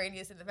 8-mile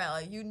radius in the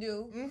valley, you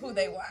knew who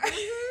they were.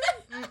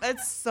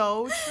 It's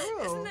so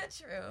true. Isn't that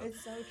true?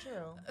 It's so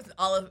true.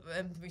 All of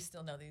we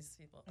still know these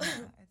people. It's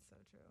so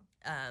true.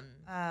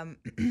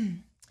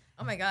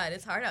 Oh my God,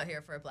 it's hard out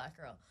here for a black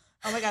girl.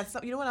 Oh my God, so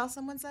you know what else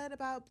someone said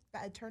about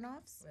bad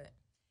turnoffs? What?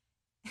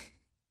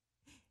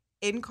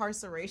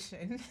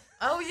 Incarceration.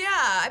 Oh yeah,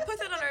 I put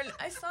that on her.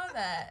 I saw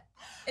that.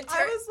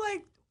 I was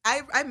like,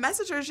 I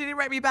messaged her. She didn't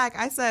write me back.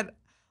 I said,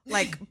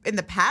 in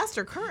the past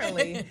or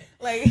currently,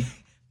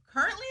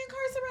 currently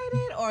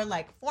incarcerated or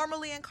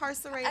formally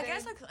incarcerated. I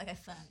guess like a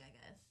thug. I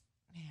guess.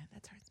 Man,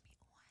 that turns me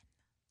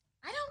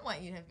on. I don't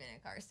want you to have been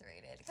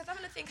incarcerated because I'm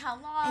gonna think how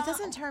long. It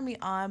doesn't turn me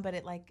on, but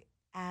it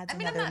adds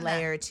another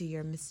layer to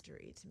your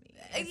mystery to me.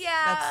 Yeah,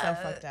 that's so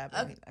fucked up.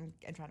 Okay. I'm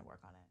trying to work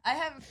on it. I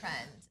have a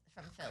friend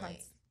from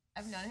Philly.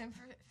 I've known him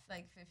for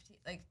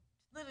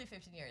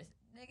 15 years.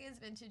 Nigga's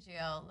been to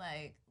jail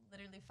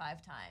literally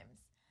 5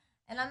 times,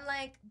 and I'm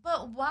like,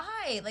 but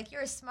why?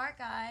 You're a smart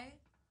guy.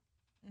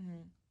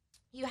 Mm-hmm.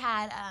 You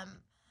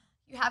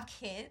have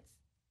kids.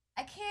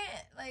 I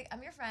can't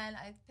I'm your friend.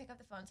 I pick up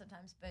the phone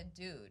sometimes, but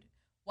dude,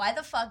 why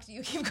the fuck do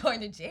you keep going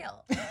to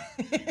jail?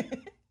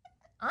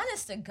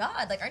 Honest to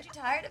God, aren't you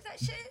tired of that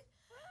shit?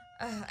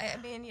 I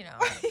mean,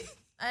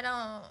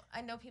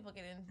 I know people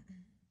get in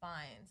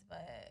fines,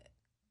 but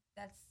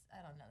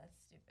I don't know, that's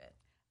stupid.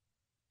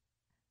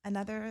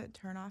 Another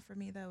turn off for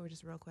me, though,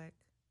 just real quick,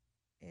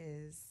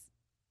 is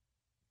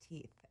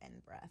teeth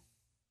and breath.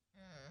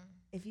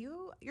 If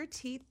your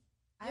teeth,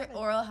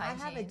 oral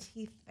hygiene. I have a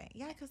teeth thing.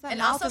 Yeah, because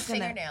and also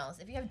fingernails.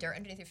 If you have dirt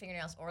underneath your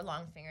fingernails or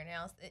long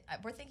fingernails,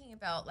 we're thinking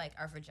about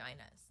our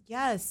vaginas.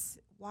 Yes.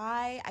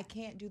 Why I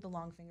can't do the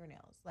long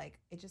fingernails?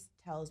 It just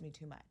tells me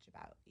too much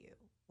about you.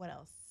 What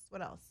else?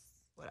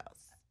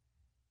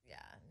 Yeah,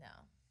 no.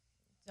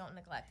 Don't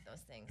neglect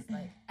those things.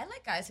 I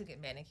like guys who get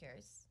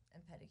manicures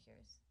and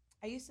pedicures.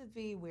 I used to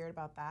be weird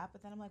about that,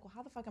 but then I'm like, well,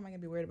 how the fuck am I gonna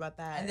be weird about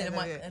that? And then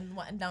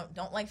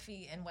don't like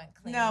feet and went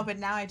clean. No, but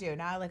now I do.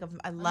 Now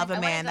I love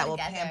a man that will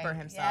pamper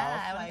himself.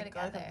 Yeah, I want to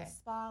go to the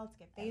spa, let's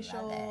get facials.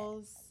 I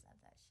love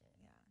that shit.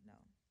 Yeah, no.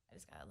 I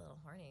just got a little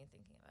horny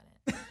thinking about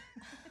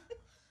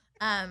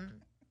it.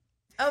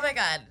 Oh my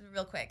God,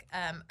 real quick.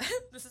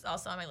 This is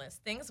also on my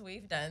list. Things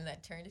we've done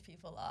that turned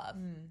people off.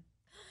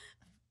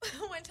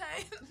 One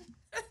time,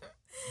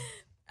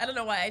 I don't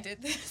know why I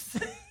did this.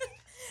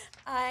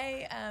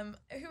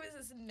 Who was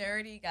this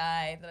nerdy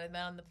guy that I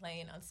met on the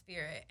plane on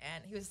Spirit,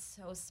 and he was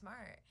so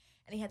smart.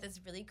 And he had this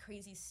really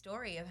crazy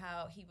story of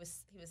how he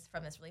was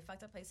from this really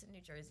fucked up place in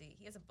New Jersey.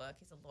 He has a book.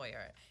 He's a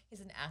lawyer.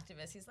 He's an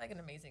activist. He's like an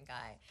amazing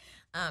guy.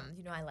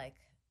 I like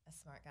a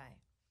smart guy,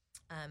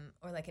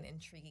 or like an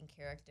intriguing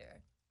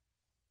character.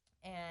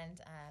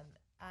 And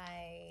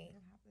I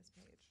don't have this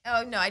page.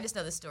 Oh no, I just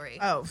know the story.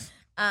 Oh,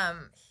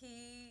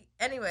 he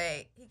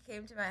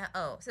came to my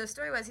so the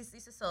story was he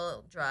used to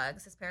sell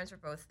drugs. His parents were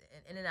both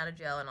in and out of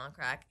jail and on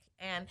crack,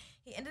 and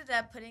he ended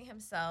up putting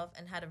himself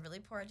and had a really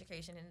poor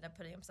education. Ended up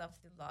putting himself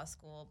through law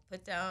school.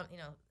 Put down,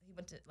 he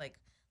went to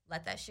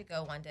let that shit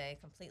go one day.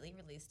 Completely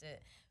released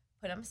it.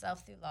 Put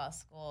himself through law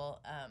school.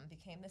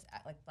 Became this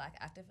black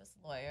activist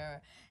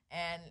lawyer,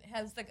 and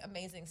has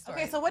amazing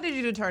story. Okay, so what did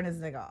you do to turn his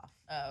nigga off?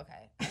 Oh,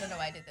 okay. I don't know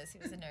why I did this. He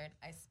was a nerd.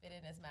 I spit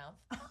in his mouth.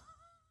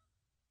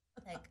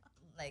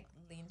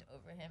 Leaned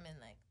over him and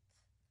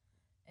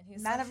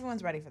he's not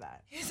everyone's ready for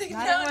that. Like,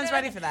 not everyone's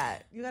ready for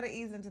that. You got to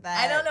ease into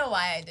that. I don't know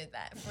why I did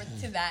that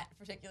to that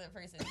particular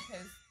person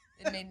because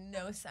it made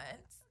no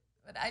sense.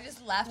 But I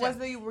just laughed.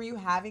 Were you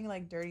having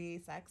dirty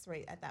sex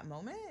right at that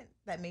moment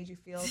that made you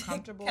feel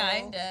comfortable?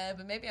 Kinda,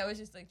 but maybe I was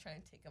just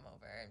trying to take him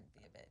over and be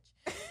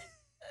a bitch.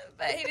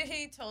 But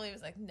he totally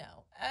was like,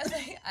 no.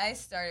 I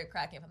started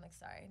cracking up. I'm like,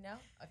 sorry, no,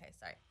 okay,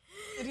 sorry.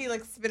 Did he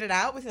spit it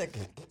out? Was he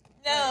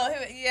no,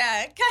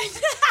 yeah, kind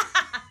of.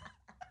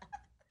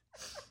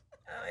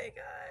 Oh my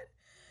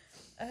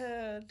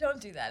god. Don't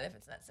do that if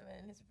it's not someone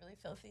who's really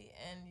filthy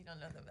and you don't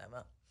know them that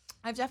well.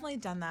 I've definitely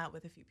done that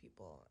with a few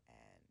people,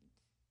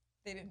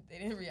 and they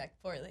didn't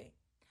react poorly.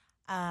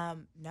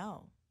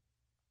 No.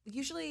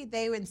 Usually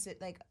they would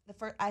sit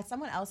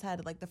someone else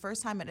had the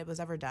first time it was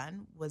ever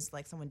done was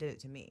someone did it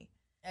to me.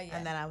 Oh, yeah.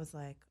 And then I was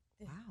like,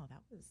 wow,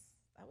 that was.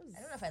 I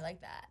don't know if I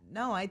like that.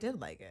 No, I did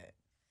like it.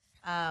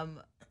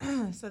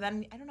 So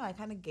then I don't know. I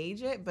kind of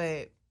gauge it,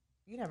 but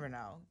you never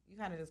know. You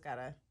kind of just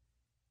gotta.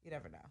 You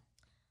never know.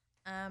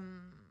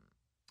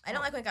 I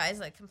don't like when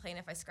guys complain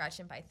if I scratch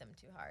and bite them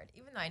too hard,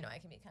 even though I know I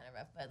can be kind of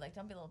rough. But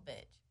don't be a little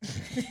bitch.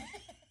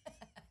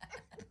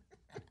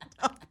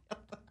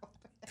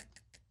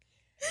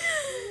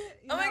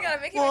 Oh my god,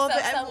 I'm making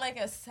myself sound like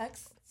a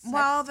sex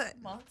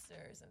monster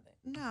or something.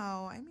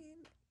 No, I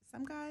mean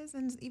some guys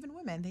and even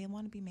women, they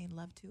want to be made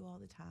love to all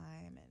the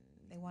time,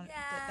 and they want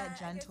that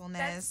gentleness.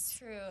 That's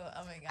true.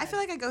 Oh my god. I feel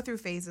like I go through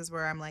phases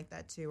where I'm like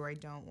that too, where I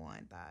don't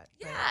want that.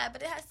 Yeah,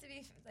 but it has to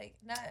be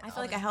not. I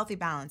feel like a healthy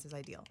balance is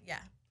ideal. Yeah.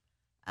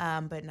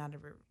 But not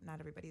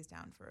everybody's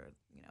down for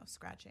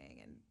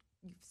scratching and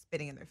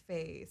spitting in their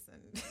face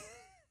and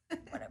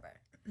whatever.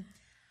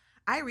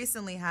 I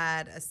recently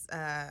had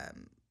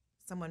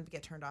someone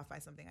get turned off by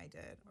something I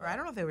did, or I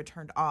don't know if they were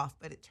turned off,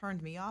 but it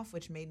turned me off,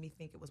 which made me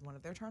think it was one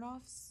of their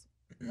turnoffs.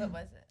 What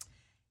was it?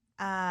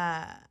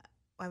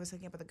 I was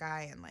hooking up with a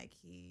guy, and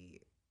he,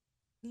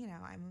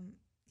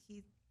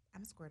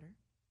 I'm a squirter.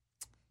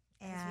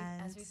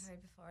 As we've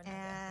heard before.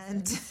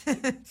 And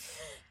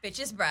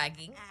bitches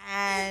bragging.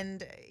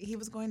 And he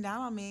was going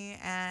down on me,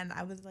 and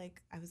I was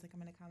like, I'm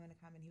gonna come,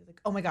 and he was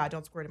like, oh my god,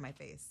 don't squirt in my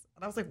face.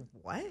 And I was like,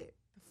 what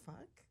the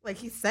fuck?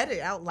 He said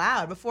it out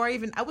loud before I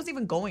wasn't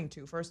even going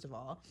to. First of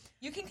all,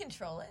 you can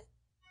control it.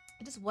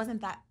 It just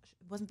wasn't that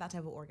type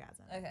of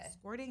orgasm. Okay,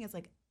 squirting is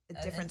a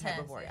different type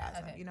of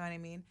orgasm. Yeah, okay. You know what I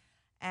mean?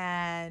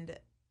 And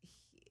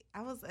then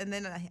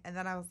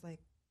I was like,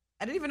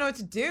 I didn't even know what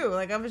to do.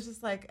 I was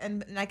just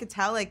and I could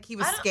tell he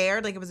was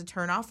scared, it was a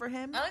turnoff for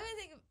him. I don't even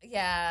think.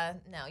 Yeah,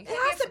 no. It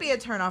has to be a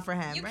turnoff for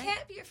him. You right?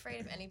 can't be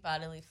afraid of any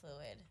bodily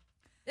fluid.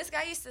 This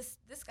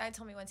guy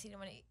told me once he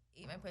didn't want to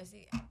eat my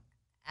pussy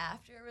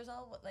after it was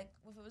all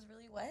if it was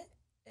really wet,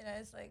 and I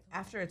was like,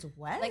 after it's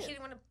wet, he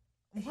didn't want to.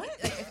 What?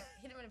 He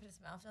didn't want to put his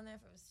mouth on there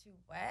if it was too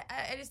wet.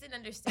 I just didn't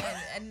understand.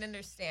 I didn't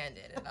understand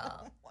it at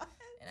all. What?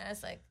 And I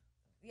was like,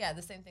 yeah,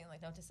 the same thing.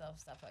 Note to self,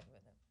 stop fucking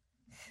with him.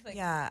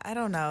 Yeah, I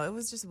don't know. It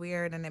was just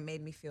weird, and it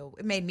made me feel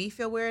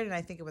weird, and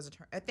I think it was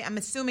I'm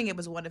assuming it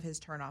was one of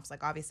his turnoffs.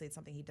 Obviously, it's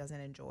something he doesn't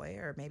enjoy,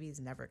 or maybe he's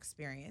never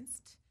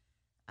experienced.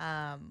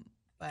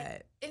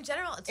 But in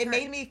general, it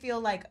made me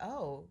feel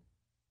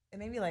it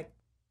made me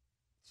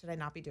should I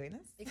not be doing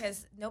this?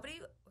 Because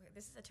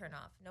this is a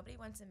turnoff. Nobody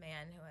wants a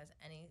man who has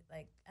any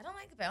I don't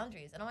like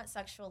boundaries. I don't want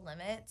sexual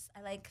limits.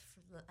 I like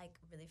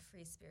really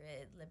free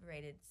spirit,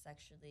 liberated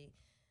sexually.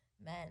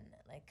 Men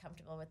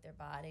comfortable with their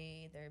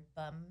body, their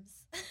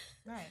bums,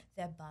 right?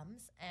 Their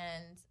bums,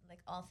 and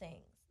all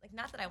things.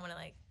 Not that I want to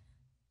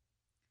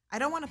I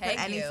don't want to put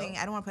anything.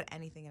 I don't want to put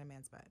anything in a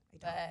man's butt. I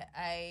don't. But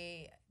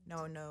I. No,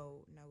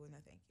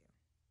 thank you.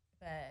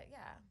 But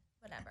yeah,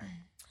 whatever.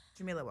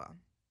 Jamila will.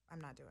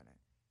 I'm not doing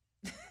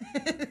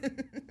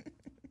it.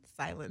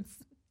 Silence.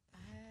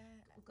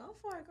 Go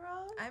for it,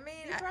 girl. I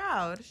mean, be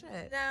proud.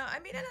 Shit. No, I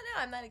mean, I don't know.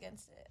 I'm not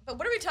against it. But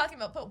what are we talking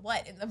about? Put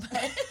what in the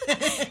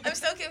butt? I'm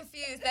so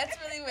confused. That's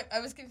really what I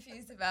was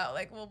confused about.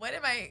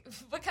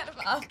 What kind of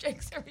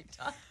objects are we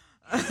talking?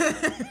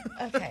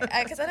 Okay,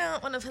 because I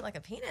don't want to put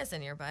a penis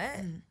in your butt.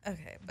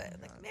 Okay, but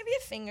maybe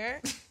a finger.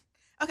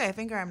 Okay, a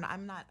finger.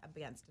 I'm not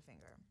against a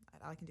finger.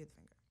 I can do the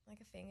finger. Like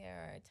a finger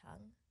or a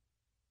tongue.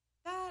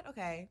 That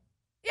okay.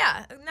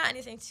 Yeah, not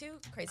anything too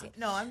crazy.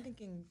 No, I'm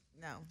thinking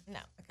no.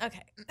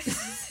 Okay.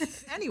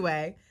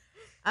 Anyway,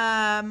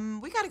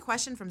 we got a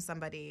question from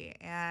somebody,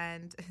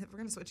 and we're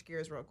gonna switch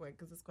gears real quick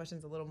because this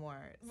question's a little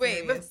more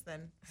serious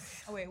than.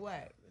 Oh wait,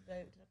 what? What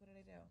did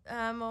I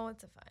do? Well,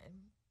 it's fine.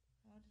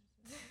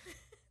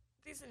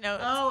 These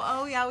notes.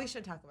 Oh yeah, we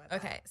should talk about that.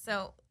 Okay,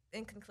 so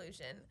in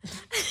conclusion,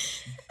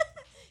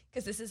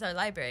 because this is our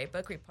library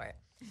book report,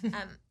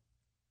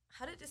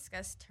 how to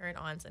discuss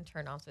turn-ons and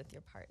turn-offs with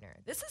your partner.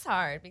 This is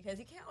hard because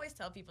you can't always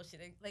tell people shit.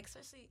 Like,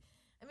 especially,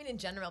 I mean, in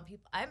general,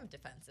 I'm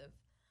defensive.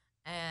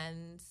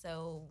 And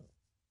so,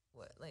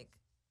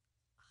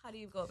 how do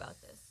you go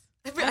about this?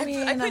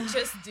 I could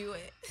just do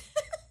it.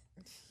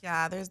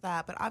 Yeah, there's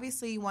that. But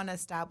obviously, you want to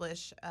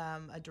establish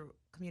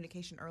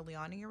communication early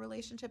on in your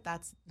relationship.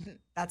 That's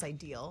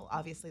ideal.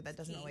 Obviously, that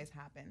doesn't always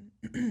happen.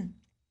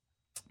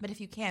 But if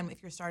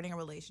you're starting a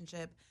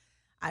relationship,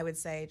 I would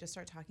say just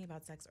start talking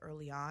about sex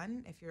early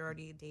on. If you're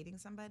already dating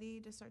somebody,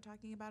 just start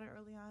talking about it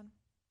early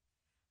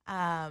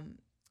on.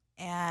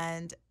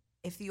 And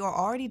if you are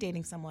already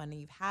dating someone and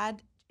you've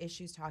had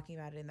issues talking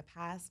about it in the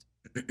past,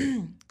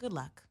 good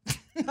luck.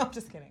 No, I'm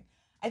just kidding.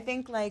 I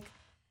think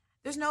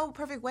there's no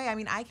perfect way. I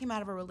mean, I came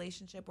out of a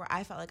relationship where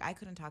I felt like I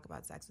couldn't talk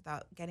about sex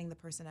without getting the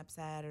person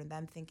upset or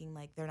them thinking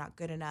like they're not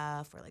good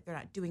enough or like they're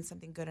not doing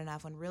something good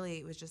enough, when really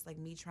it was just like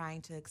me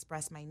trying to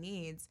express my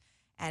needs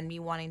and me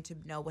wanting to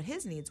know what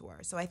his needs were.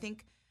 So I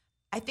think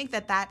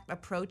that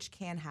approach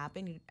can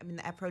happen. I mean,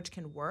 the approach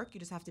can work. You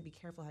just have to be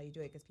careful how you do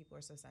it because people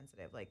are so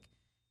sensitive. Like,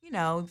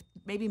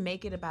 maybe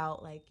make it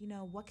about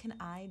what can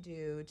I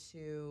do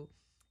to,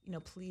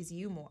 please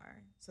you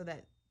more, so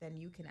that then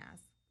you can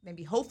ask.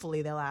 Maybe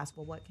hopefully they'll ask,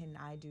 well, what can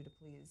I do to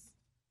please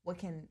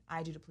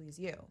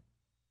you?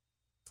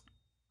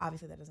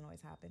 Obviously that doesn't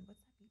always happen.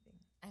 What's that beeping?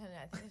 I don't know.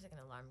 I think there's like an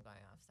alarm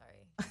going off.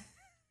 Sorry. I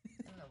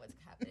don't know what's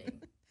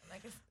happening.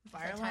 Like,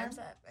 fire alarm? Time's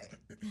up, right?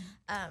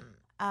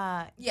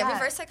 Yeah,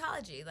 reverse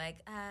psychology.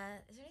 Like,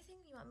 is there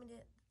anything you want me to...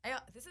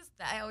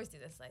 I always do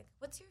this. Like,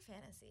 what's your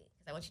fantasy?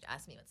 Because I want you to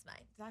ask me what's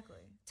mine.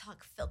 Exactly.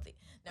 Talk filthy.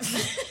 No.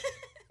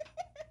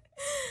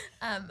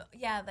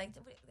 Yeah, like,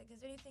 is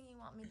there anything you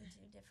want me to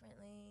do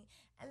differently?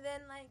 And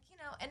then,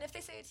 and if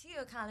they say it to you,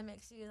 it kind of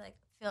makes you,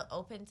 feel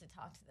open to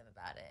talk to them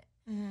about it.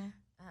 Mm-hmm.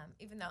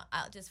 Even though,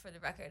 just for the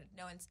record,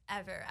 no one's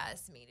ever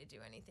asked me to do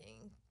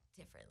anything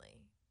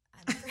differently.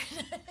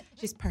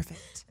 She's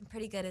perfect. I'm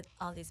pretty good at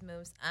all these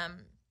moves.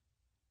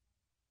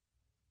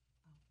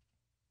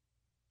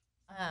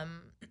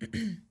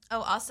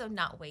 Also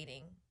not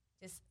waiting.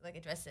 Just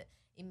address it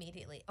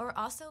immediately. Or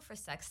also for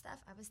sex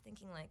stuff, I was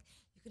thinking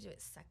you could do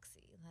it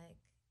sexy. Why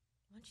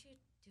don't you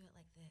do it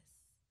like this?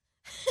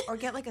 Or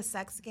get a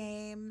sex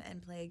game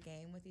and play a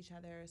game with each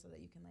other so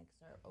that you can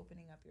start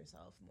opening up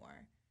yourself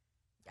more.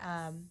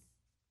 Yes.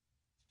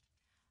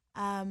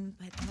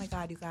 But oh my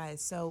God, you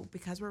guys. So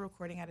because we're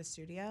recording at a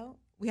studio,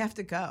 we have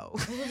to go.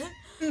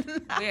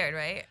 Weird,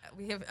 right?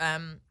 We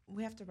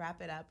have to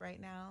wrap it up right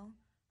now.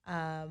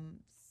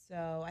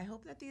 So I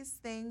hope that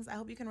I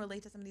hope you can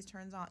relate to some of these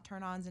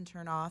turn-ons and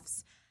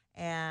turn-offs.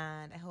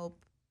 And I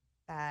hope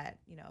that,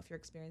 if you're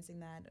experiencing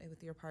that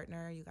with your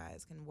partner, you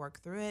guys can work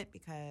through it,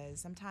 because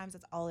sometimes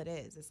that's all it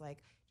is. It's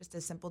just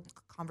a simple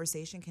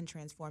conversation can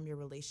transform your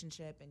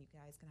relationship, and you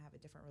guys can have a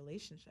different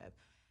relationship.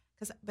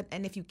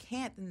 And if you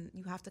can't, then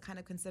you have to kind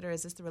of consider,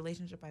 is this the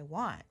relationship I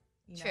want?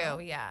 True,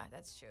 yeah,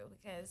 that's true,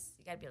 because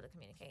you got to be able to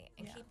communicate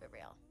and keep it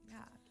real. Yeah,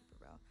 keep it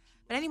real.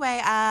 But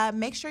anyway,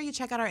 make sure you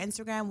check out our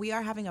Instagram. We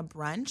are having a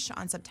brunch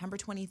on September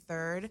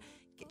 23rd.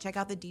 Check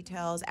out the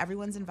details.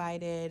 Everyone's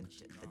invited.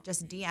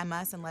 Just DM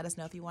us and let us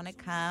know if you want to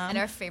come. And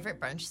our favorite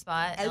brunch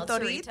spot, El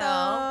Torito in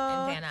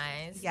Van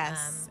Nuys.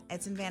 Yes,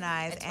 it's in Van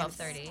Nuys. At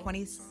 12:30.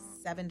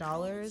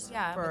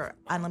 $27 for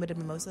unlimited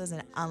mimosas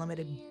and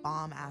unlimited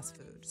bomb-ass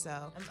food.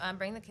 So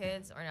bring the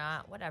kids or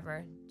not,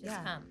 whatever.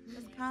 Just come.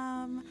 Just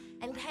come.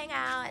 And hang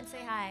out and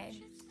say hi.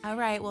 All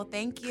right. Well,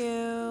 thank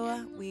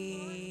you.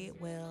 We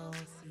will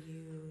see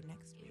you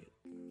next week.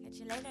 Catch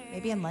you later.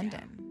 Maybe in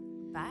London.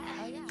 Bye.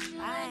 Oh, yeah.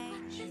 Bye.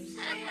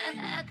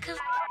 I could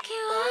fuck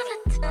you all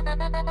the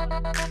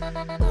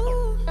time.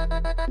 Ooh.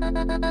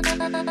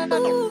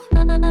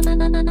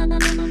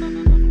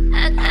 I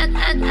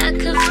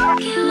could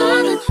fuck you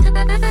all the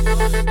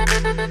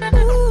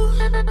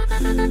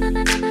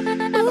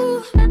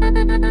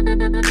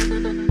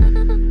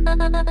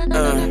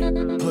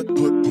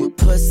Put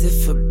pussy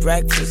for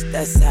breakfast,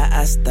 that's how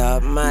I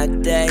start my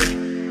day.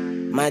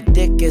 My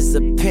dick is a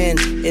pen,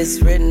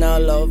 it's written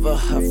all over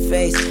her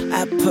face.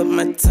 I put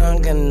my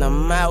tongue in her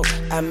mouth,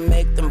 I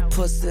make them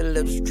pussy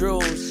lips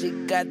drool. She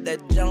got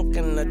that junk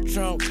in the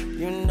trunk,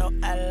 you know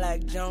I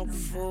like junk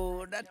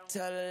food. I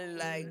tell her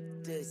like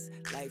this,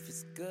 life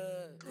is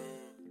good.